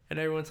 And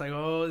everyone's like,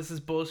 oh, this is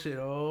bullshit.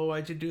 Oh,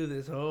 why'd you do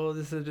this? Oh,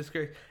 this is a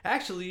disgrace.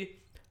 Actually,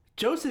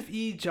 Joseph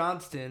E.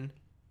 Johnston,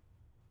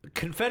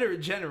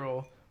 Confederate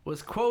general,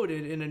 was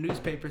quoted in a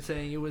newspaper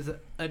saying it was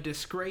a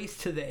disgrace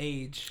to the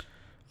age.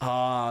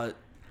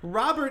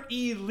 Robert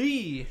E.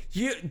 Lee.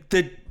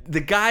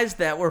 The guys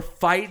that were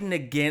fighting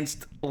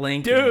against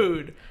Lincoln.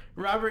 Dude,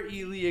 Robert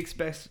E. Lee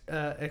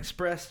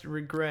expressed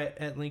regret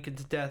at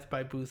Lincoln's death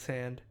by Booth's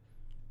hand.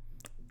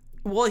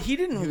 Well, he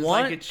didn't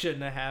want... like it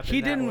shouldn't have happened.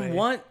 He didn't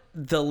want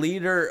the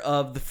leader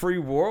of the free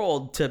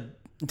world to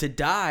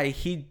die.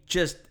 He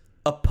just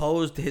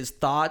opposed his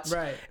thoughts,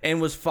 right,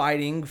 and was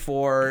fighting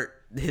for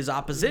his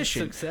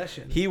opposition.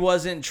 Succession. He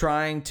wasn't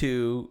trying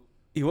to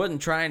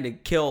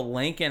kill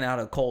Lincoln out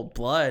of cold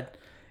blood.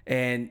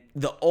 And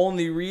the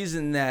only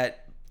reason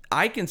that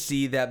I can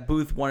see that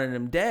Booth wanted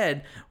him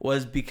dead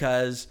was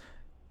because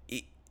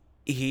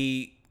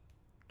he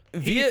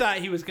thought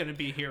he was going to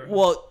be a hero.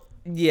 Well,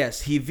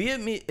 yes, he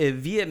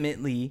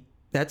vehemently,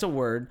 that's a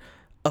word,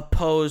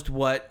 opposed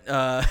what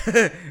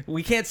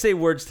we can't say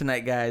words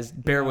tonight, guys.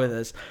 Bear with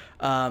us.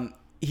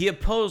 He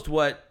opposed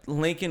what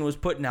Lincoln was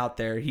putting out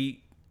there.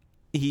 He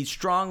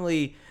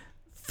strongly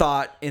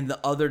thought in the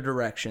other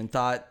direction,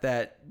 thought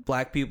that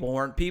black people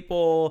weren't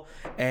people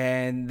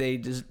and they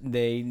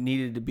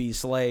needed to be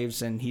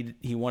slaves, and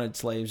he wanted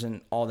slaves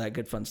and all that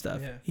good fun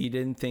stuff. Yeah. He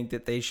didn't think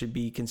that they should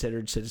be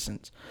considered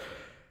citizens.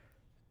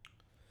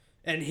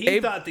 And he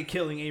thought that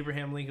killing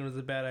Abraham Lincoln was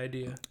a bad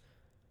idea.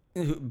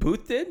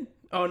 Booth did?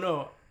 Oh,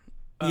 no.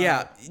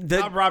 Yeah.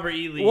 Not Robert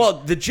E. Lee. Well,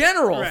 the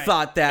general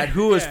thought that,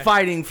 who was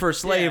fighting for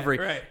slavery.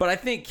 Yeah, right. But I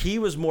think he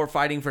was more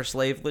fighting for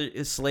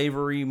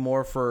slavery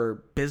more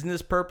for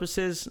business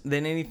purposes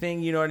than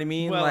anything. You know what I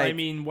mean? Well, I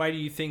mean, why do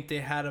you think they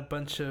had a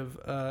bunch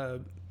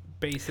of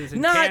bases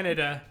in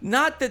Canada?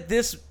 Not that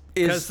this is...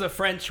 Because the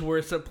French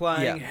were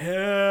supplying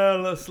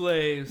hella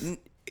slaves.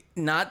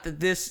 Not that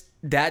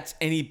that's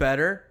any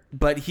better.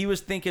 But he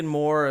was thinking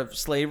more of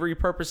slavery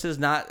purposes,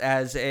 not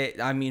as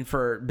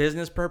for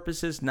business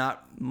purposes,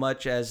 not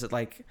much as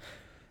like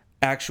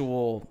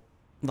actual,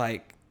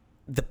 like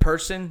the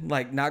person,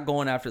 like not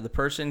going after the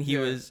person. He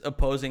was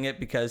opposing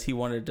it because he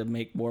wanted to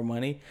make more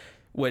money,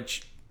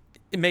 which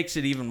it makes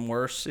it even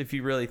worse if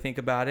you really think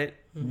about it.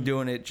 Mm-hmm.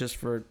 Doing it just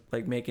for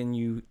like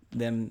making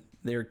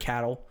their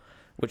cattle,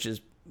 which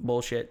is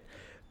bullshit.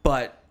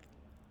 But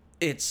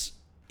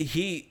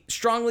he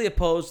strongly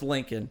opposed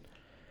Lincoln.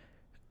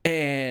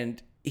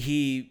 And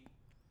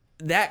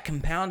that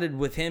compounded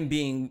with him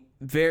being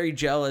very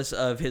jealous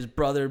of his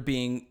brother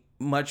being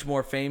much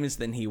more famous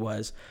than he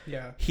was.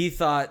 Yeah. He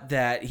thought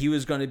that he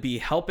was going to be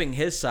helping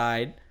his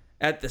side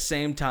at the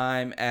same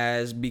time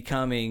as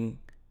becoming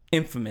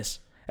infamous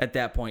at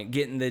that point,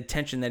 getting the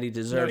attention that he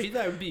deserves. No, he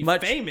thought he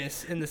would be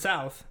famous in the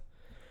South.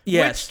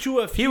 Yes. Which to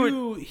a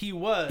few he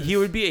was. He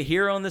would be a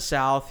hero in the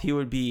South. He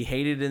would be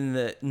hated in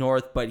the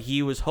North, but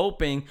he was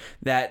hoping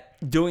that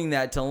doing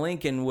that to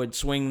Lincoln would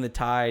swing the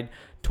tide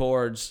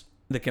towards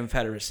the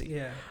Confederacy.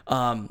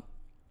 Yeah.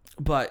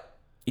 But,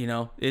 you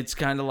know, it's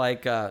kind of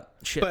like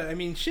shit. But, I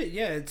mean, shit,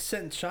 yeah, it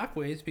sent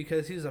shockwaves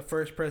because he was the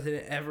first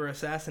president ever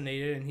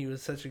assassinated, and he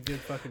was such a good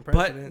fucking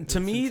president. But to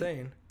me,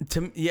 insane.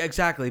 Yeah,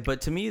 exactly.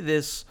 But to me,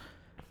 this...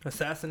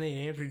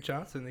 Assassinate Andrew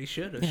Johnson. They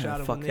should have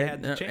shot him when they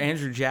had the chance.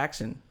 Andrew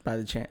Jackson by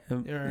the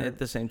at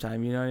the same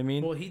time. You know what I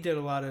mean? Well, he did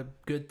a lot of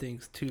good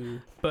things too,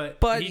 but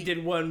he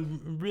did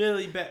one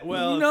really bad.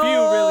 Well, no, a few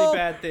really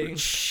bad things.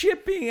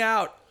 Shipping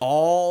out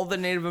all the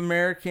Native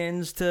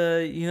Americans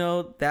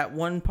to that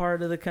one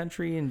part of the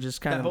country and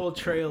just kind of that whole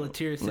Trail of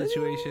Tears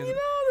situation.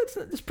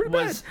 That's pretty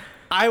bad.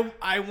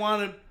 I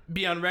want to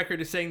be on record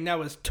as saying that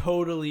was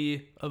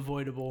totally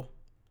avoidable.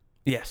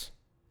 Yes.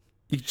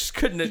 You just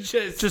couldn't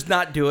just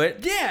not do it.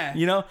 Yeah.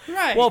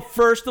 Right. Well,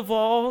 first of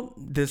all,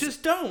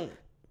 just don't.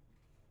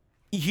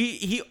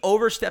 He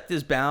overstepped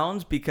his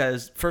bounds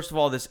because first of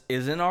all, this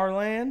isn't our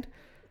land.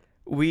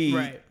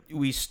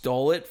 We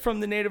stole it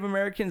from the Native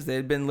Americans. They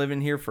had been living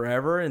here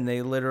forever, and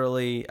they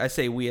literally, I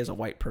say we as a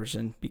white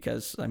person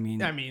because I mean,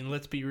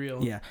 let's be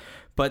real. Yeah.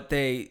 But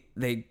they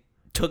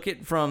took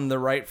it from the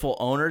rightful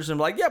owners and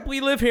like, yep, we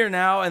live here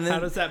now. And then how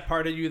does that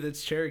part of you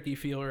that's Cherokee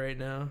feel right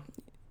now?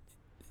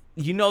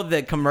 You know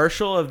the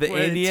commercial of the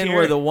Indian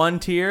where the one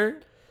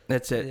tier?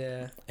 That's it.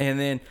 Yeah. And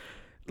then,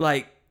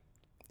 like,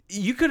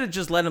 you could have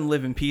just let him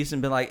live in peace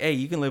and been like, hey,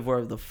 you can live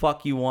wherever the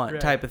fuck you want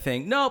type of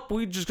thing. Nope,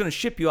 we're just going to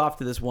ship you off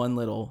to this one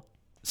little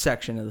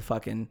section of the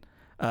fucking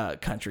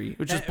country,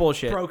 which is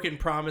bullshit. Broken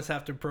promise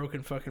after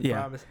broken fucking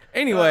promise.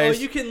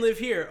 Anyways. You can live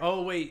here.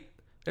 Oh, wait.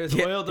 There's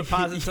oil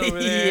deposits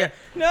over there. Yeah.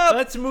 No.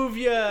 Let's move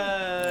you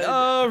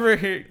over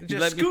here.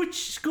 Just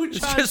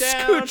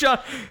scooch on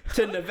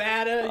to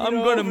Nevada. I'm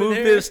going to move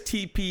this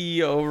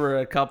TP over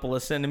a couple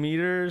of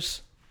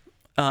centimeters.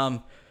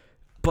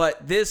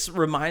 But this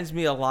reminds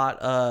me a lot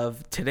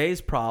of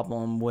today's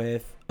problem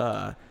with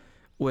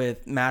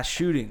mass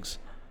shootings.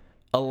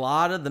 A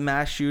lot of the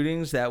mass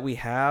shootings that we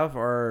have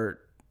are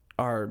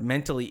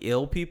mentally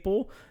ill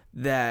people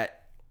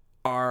that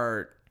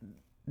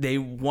they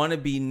want to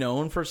be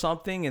known for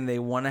something and they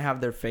want to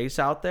have their face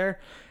out there,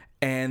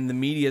 and the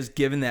media's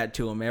given that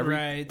to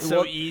them.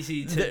 So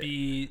easy to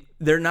be.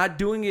 They're not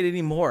doing it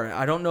anymore.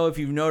 I don't know if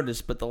you've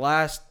noticed, but the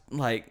last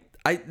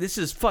this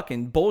is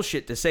fucking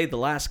bullshit to say the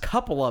last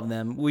couple of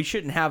them. We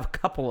shouldn't have a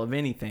couple of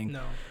anything.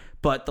 No.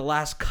 But the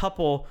last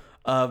couple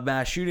of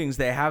mass shootings,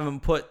 they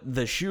haven't put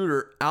the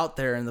shooter out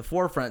there in the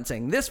forefront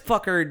saying this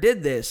fucker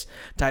did this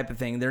type of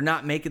thing. They're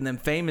not making them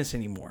famous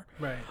anymore.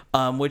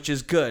 Right. Which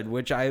is good,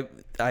 which I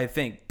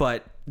think.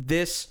 But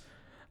this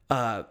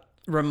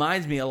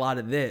reminds me a lot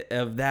of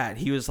that.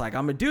 He was like,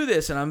 I'm going to do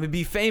this and I'm going to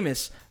be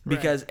famous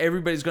because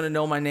everybody's going to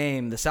know my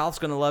name. The South's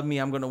going to love me.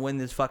 I'm going to win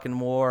this fucking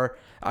war.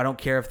 I don't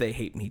care if they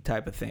hate me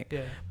type of thing.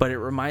 Yeah. But it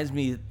reminds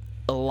me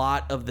a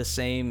lot of the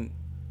same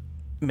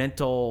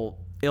mental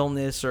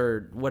illness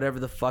or whatever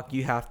the fuck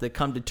you have to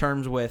come to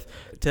terms with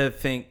to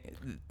think.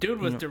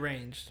 Dude was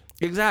deranged.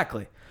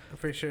 Exactly.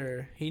 For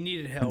sure. He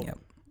needed help.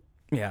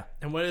 Yeah.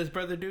 And what did his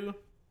brother do?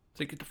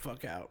 To get the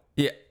fuck out.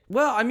 Yeah.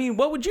 Well, I mean,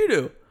 what would you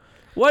do?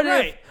 What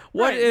if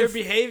you're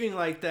behaving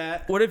like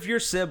that? What if your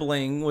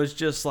sibling was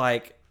just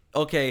like,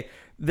 okay,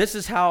 this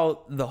is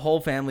how the whole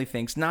family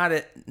thinks. Not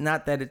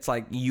that it's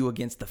like you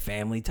against the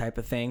family type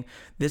of thing.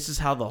 This is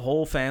how the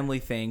whole family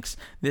thinks.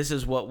 This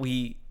is what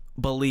we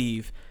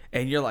believe.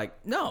 And you're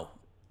like, no,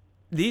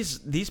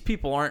 these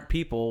people aren't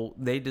people.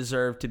 They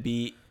deserve to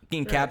be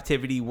in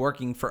captivity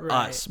working for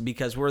us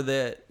because we're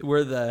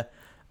the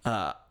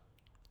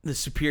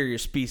superior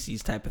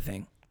species type of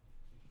thing.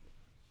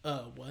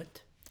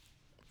 What?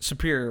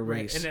 Superior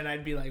race. And then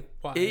I'd be like,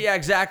 why? Yeah,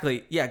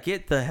 exactly. Yeah,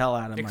 get the hell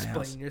out of my house.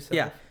 Explain yourself.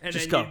 Yeah, and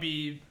just then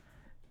go.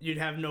 You'd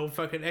have no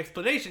fucking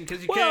explanation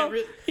because can't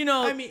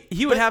really.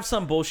 He would have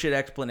some bullshit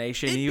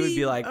explanation. He would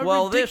be like,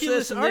 well,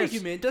 this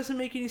argument doesn't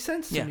make any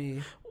sense to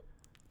me.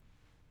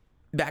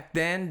 Back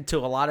then, to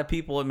a lot of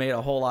people, it made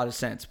a whole lot of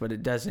sense, but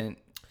it doesn't.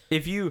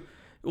 That's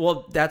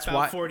About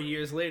why. 40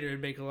 years later,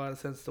 it'd make a lot of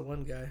sense to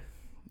one guy.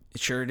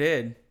 It sure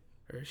did.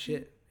 Or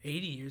shit,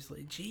 80 years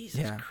later.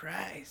 Jesus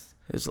Christ.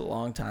 It was a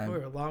long time.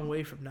 We're a long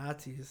way from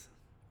Nazis.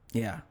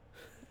 Yeah.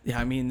 Yeah,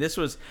 I mean, this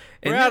was...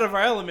 We're out of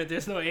our element.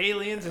 There's no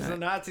aliens. There's no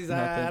Nazis.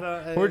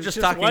 We're just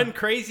talking one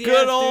crazy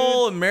good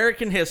old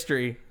American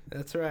history.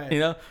 That's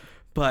right.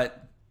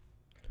 But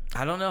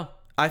I don't know.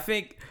 I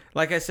think,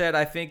 like I said,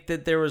 I think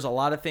that there was a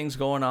lot of things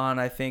going on.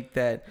 I think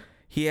that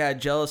he had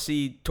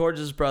jealousy towards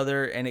his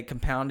brother, and it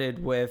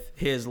compounded with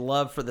his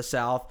love for the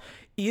South.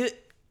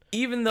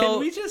 Even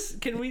though...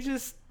 Can we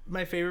just...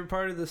 My favorite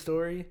part of the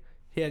story,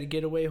 he had a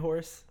getaway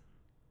horse.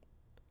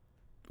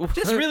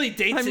 Just really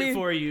dates it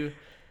for you.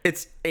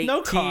 It's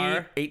no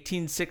car.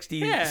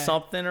 1860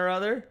 something or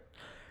other.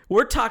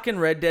 We're talking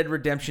Red Dead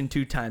Redemption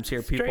 2 times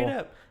here, people. Straight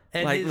up.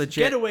 And Like, his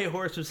legit. getaway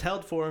horse was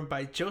held for him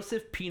by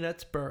Joseph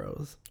Peanuts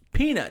Burrows.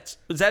 Peanuts.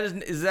 That's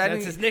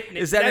his nickname.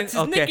 Is that That's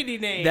his okay. nickety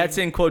name. That's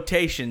in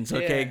quotations.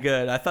 Okay, Yeah.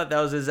 good. I thought that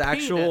was his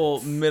actual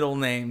Peanuts. middle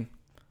name.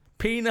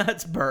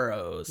 Peanuts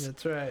Burrows.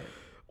 That's right.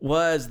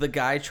 Was the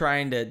guy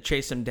trying to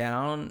chase him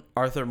down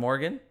Arthur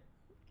Morgan?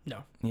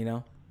 No. You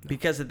know?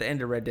 Because at the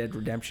end of Red Dead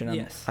Redemption,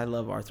 Yes. I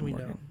love Arthur We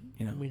Morgan. know.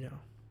 You know? We know.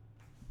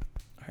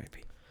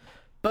 R.I.P.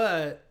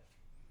 But,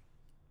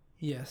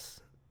 yes.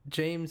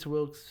 John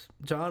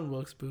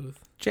Wilkes Booth.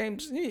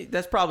 James,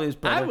 that's probably his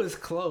brother. I was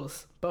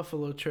close.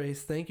 Buffalo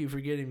Trace. Thank you for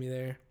getting me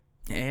there.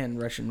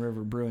 And Russian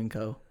River Brewing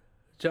Co.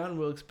 John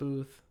Wilkes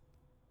Booth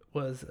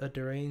was a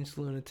deranged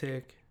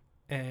lunatic,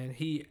 and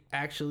he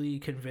actually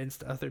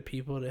convinced other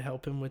people to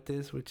help him with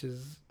this, which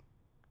is...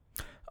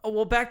 Oh,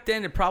 well, back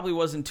then it probably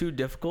wasn't too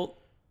difficult.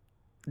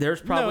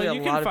 There's probably a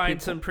you lot can of find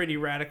people. some pretty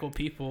radical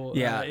people.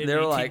 Yeah, in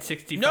they're like,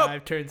 1865.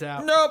 nope, turns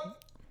out. Nope.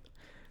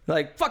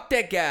 Like, fuck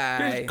that guy.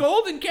 There's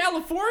gold in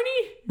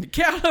California.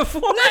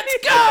 California.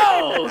 Let's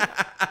go.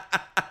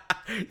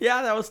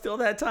 Yeah, that was still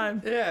that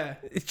time. Yeah,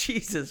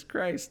 Jesus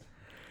Christ.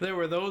 there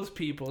were those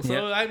people. So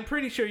Yep. I'm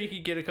pretty sure you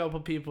could get a couple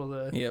people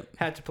to Yep.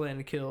 had to plan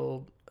to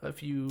kill a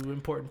few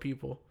important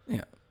people.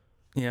 Yeah.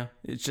 Yeah.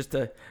 It's just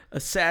a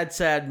sad,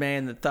 sad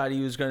man that thought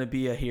he was going to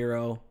be a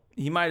hero.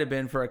 He might have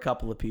been for a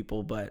couple of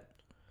people, but,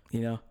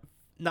 you know.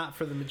 Not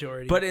for the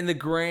majority. But in the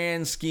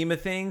grand scheme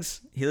of things,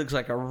 he looks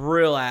like a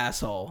real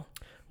asshole.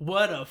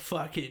 What a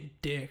fucking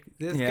dick.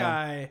 This Yeah.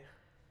 guy.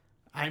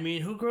 I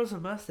mean, who grows a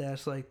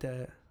mustache like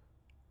that?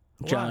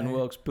 John Why?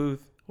 Wilkes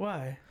Booth.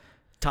 Why?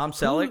 Tom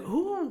Selleck.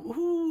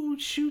 Who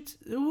shoots?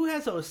 Who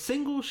has a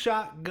single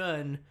shot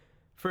gun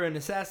for an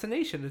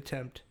assassination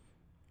attempt?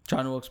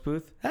 John Wilkes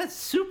Booth. That's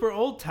super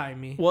old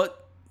timey. What?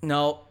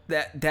 No,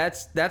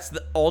 that's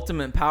the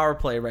ultimate power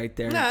play right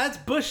there. Nah, that's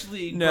Bush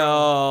League.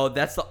 No,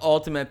 that's the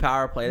ultimate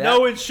power play. Bro.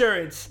 No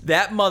insurance.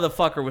 That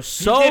motherfucker was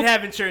He so did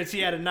have insurance. He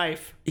had a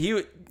knife. he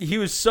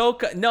was so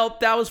no,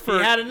 that was for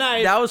He had a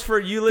knife. That was for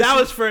Ulysses. That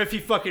was for if he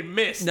fucking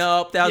missed.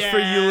 Nope, that was for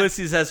Yeah.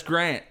 Ulysses S.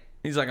 Grant.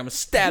 He's like, I'm gonna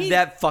stab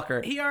that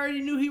fucker. He already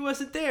knew he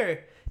wasn't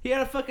there. He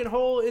had a fucking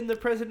hole in the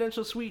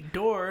presidential suite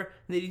door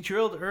that he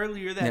drilled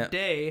earlier that Yeah.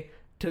 day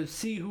to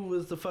see who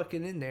was the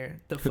fucking in there.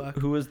 The fuck.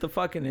 Who was the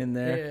fucking in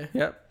there?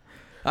 Yeah. Yep.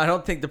 I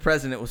don't think the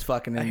president was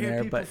fucking I in hear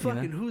there, people but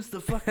fucking. you know. Who's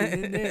the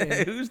fucking in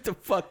there? Who's the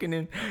fucking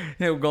in?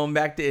 We're going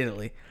back to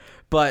Italy,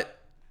 but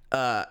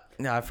no,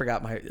 I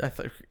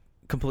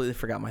completely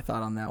forgot my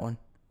thought on that one.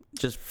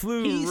 Just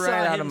flew He right saw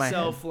out of my head.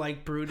 himself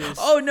like Brutus.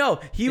 Oh no,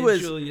 he and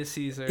was Julius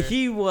Caesar.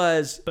 he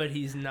was but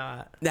he's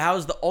not. that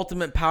was the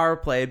ultimate power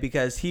play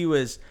because he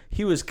was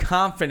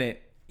confident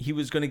he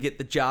was going to get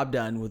the job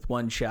done with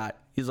one shot.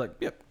 He's like,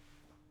 yep,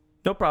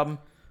 no problem.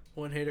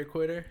 One hitter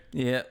quitter.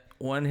 Yeah,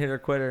 one hitter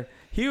quitter.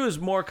 He was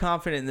more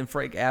confident than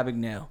Frank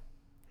Abagnale.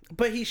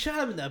 But he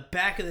shot him in the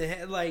back of the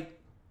head. Like,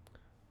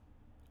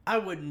 I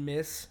wouldn't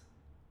miss.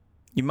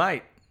 You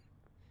might.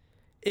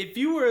 If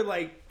you were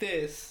like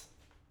this,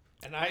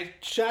 and I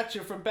shot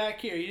you from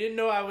back here, you didn't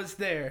know I was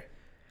there.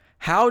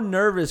 How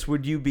nervous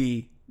would you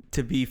be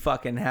to be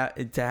fucking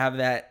to have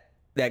that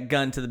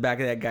gun to the back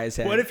of that guy's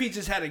head? What if he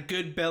just had a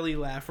good belly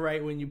laugh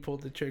right when you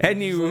pulled the trigger?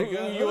 And you went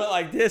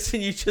like this,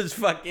 and you just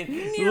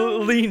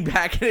fucking leaned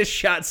back and just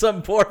shot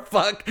some poor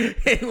fuck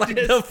in like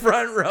Just the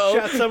front row.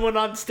 shot someone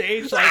on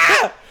stage like,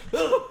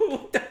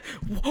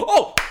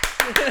 Oh,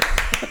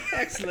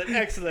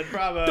 excellent,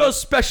 bravo. those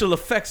special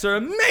effects are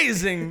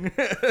amazing.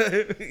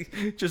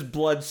 Just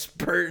blood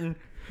spurting.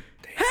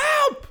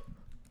 Help!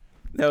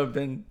 That would have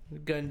been.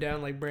 Gunned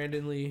down like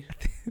Brandon Lee.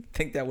 I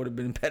think that would have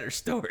been a better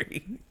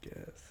story.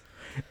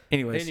 Yes.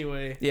 Anyways.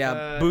 Anyway,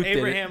 Yeah, Booth did it.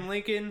 Abraham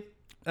Lincoln,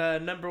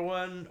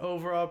 #1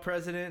 overall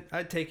president.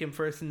 I'd take him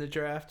first in the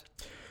draft.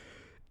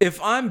 If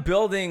I'm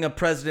building a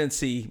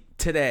presidency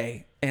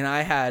today and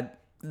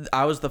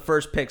I was the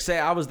first pick, say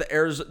I was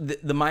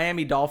the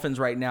Miami Dolphins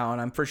right now, and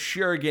I'm for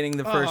sure getting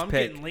the first I'm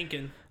pick. getting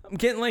Lincoln. I'm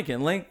getting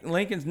Lincoln.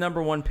 Lincoln's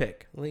 #1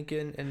 pick.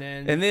 Lincoln, and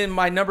And then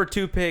my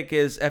 #2 pick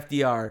is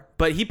FDR,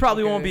 but he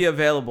probably won't Okay. be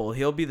available.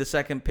 He'll be the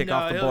second pick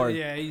off the board.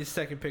 Yeah, he's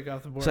second pick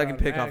off the board. Second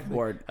pick off the automatically.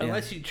 board, yeah.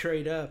 Unless you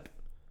trade up.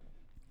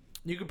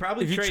 You could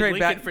probably If you trade trade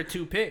Lincoln back- for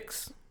 2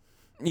 picks.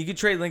 You could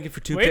trade Lincoln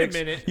for 2 Wait a picks.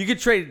 minute. You could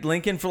trade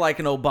Lincoln for like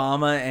an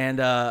Obama and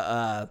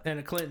And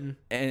a Clinton.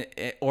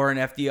 or an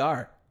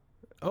FDR.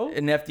 Oh,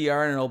 An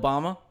FDR and an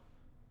Obama.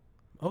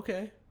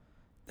 okay.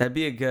 That'd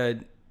be a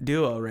good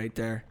duo right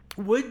there.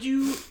 Would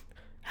you...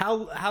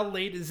 How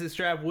late is this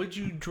draft? Would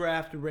you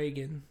draft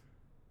Reagan?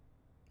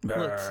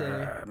 Let's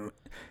say.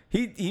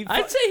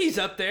 I'd say he's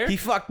up there. He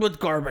fucked with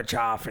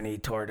Gorbachev and he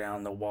tore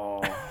down the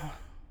wall.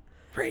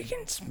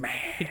 Reagan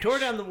smash. He tore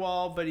down the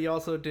wall, but he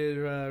also did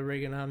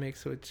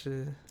Reaganomics, which...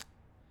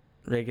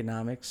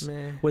 Reaganomics.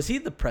 Meh. Was he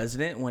the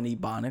president when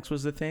Ebonics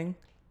was the thing?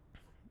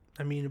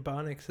 I mean,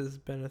 Ebonics has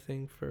been a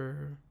thing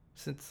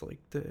since like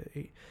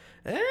the...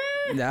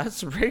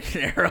 That's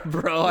Reagan era,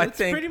 bro. I It's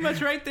think. pretty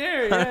much right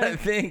there, I yeah.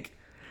 think.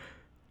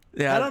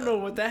 Yeah. I don't know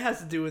what that has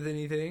to do with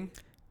anything.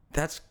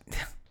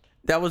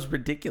 That was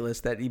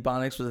ridiculous that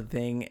Ebonics was a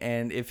thing,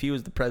 and if he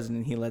was the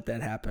president, he let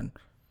that happen.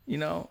 you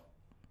know.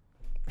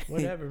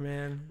 Whatever,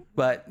 man.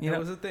 But you That know,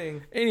 was a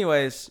thing.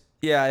 anyways,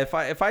 yeah.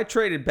 If I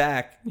traded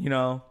back, you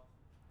know,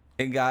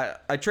 and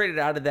I traded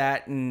out of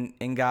that and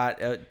got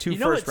two You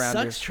know first what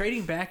rounders. sucks?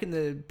 Trading back in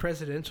the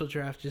presidential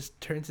draft just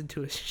turns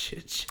into a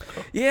shit show.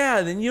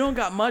 Yeah, then you don't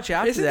got much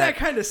after Isn't that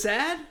kind of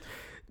sad?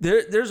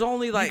 There's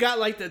only like You got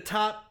like the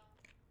top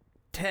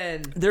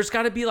 10. there's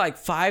got to be like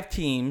 5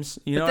 teams.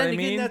 You know But what then I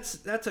mean? again,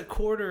 that's a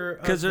quarter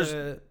of 'Cause there's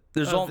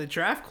the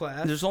draft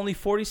class. There's only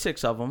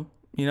 46 of them.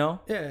 You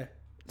know, yeah.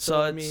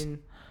 so I it's mean,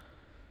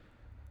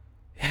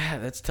 yeah,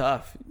 that's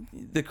tough.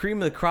 The cream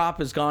of the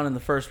crop is gone in the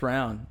first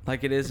round,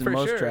 like it is in For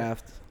most sure.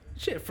 drafts.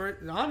 shit.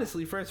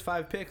 Honestly, first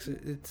 5 picks,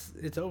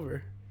 it's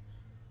over.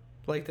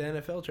 Like the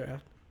NFL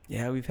draft.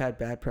 Yeah, we've had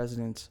bad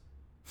presidents.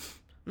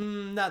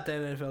 Not the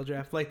NFL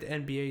draft, like the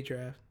NBA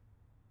draft.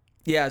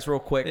 Yeah, it's real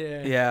quick.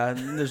 Yeah. Yeah,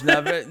 there's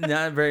not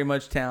not very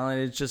much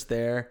talent. It's just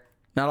there.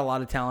 Not a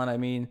lot of talent, I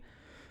mean.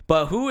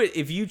 But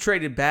if you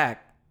traded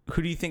back,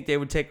 who do you think they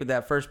would take with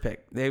that first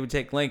pick? They would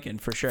take Lincoln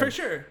for sure. For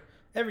sure.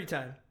 Every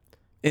time.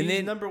 And He's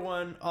then number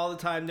one all the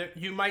time.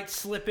 You might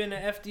slip in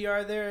an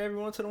FDR there every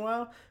once in a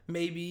while.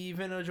 Maybe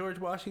even a George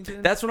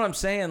Washington. that's what I'm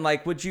saying.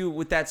 Like, would you,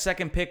 with that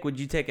second pick, would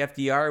you take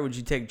FDR or would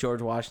you take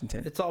George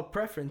Washington? It's all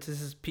preference.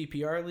 This is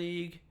PPR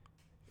league,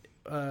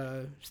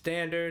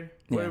 standard.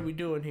 What Yeah. are we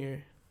doing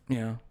here? You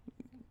know,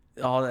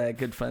 all that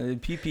good fun. The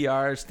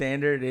PPR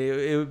standard,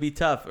 it would be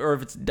tough. Or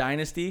if it's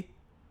Dynasty,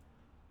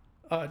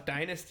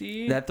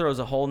 Dynasty. that throws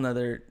a whole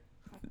nother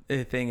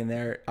thing in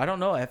there. I don't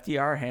know.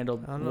 FDR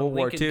handled I don't know. World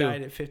War Lincoln II.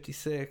 died at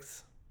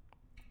 56.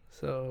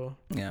 So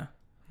Yeah.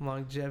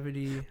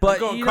 longevity. But I'm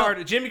going you know-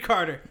 Carter. Jimmy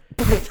Carter.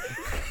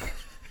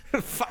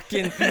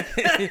 Fucking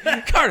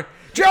Carter.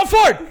 Gerald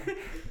Ford.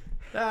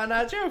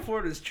 Nah, Gerald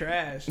Ford is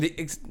trash.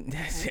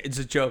 It's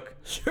a joke.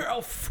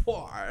 Gerald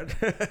Ford.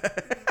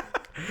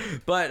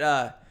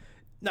 But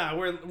Nah,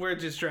 we're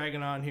just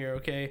dragging on here,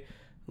 okay?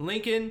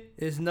 Lincoln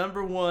is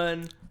number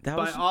one That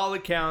by was- all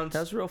accounts. that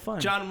was real fun.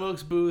 John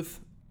Wilkes Booth,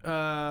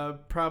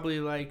 probably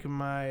like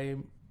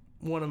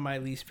one of my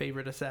least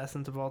favorite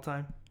assassins of all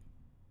time.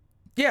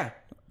 Yeah,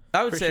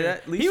 I would For say sure.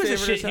 that. Least He was a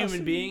favorite shit assassin.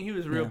 human being. He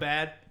was real Yeah.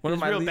 bad. One He of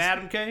was my real least- bad,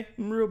 okay?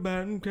 Real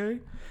bad. Okay.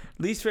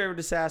 Least favorite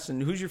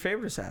assassin. Who's your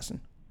favorite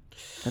assassin?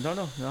 I don't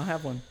know. I don't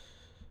have one.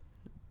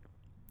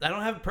 I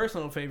don't have a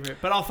personal favorite,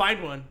 but I'll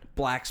find one.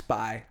 Black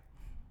Spy.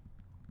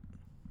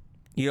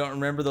 You don't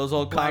remember those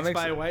old Black comics?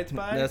 Spy, White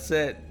Spy? That's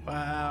it.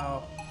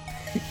 Wow.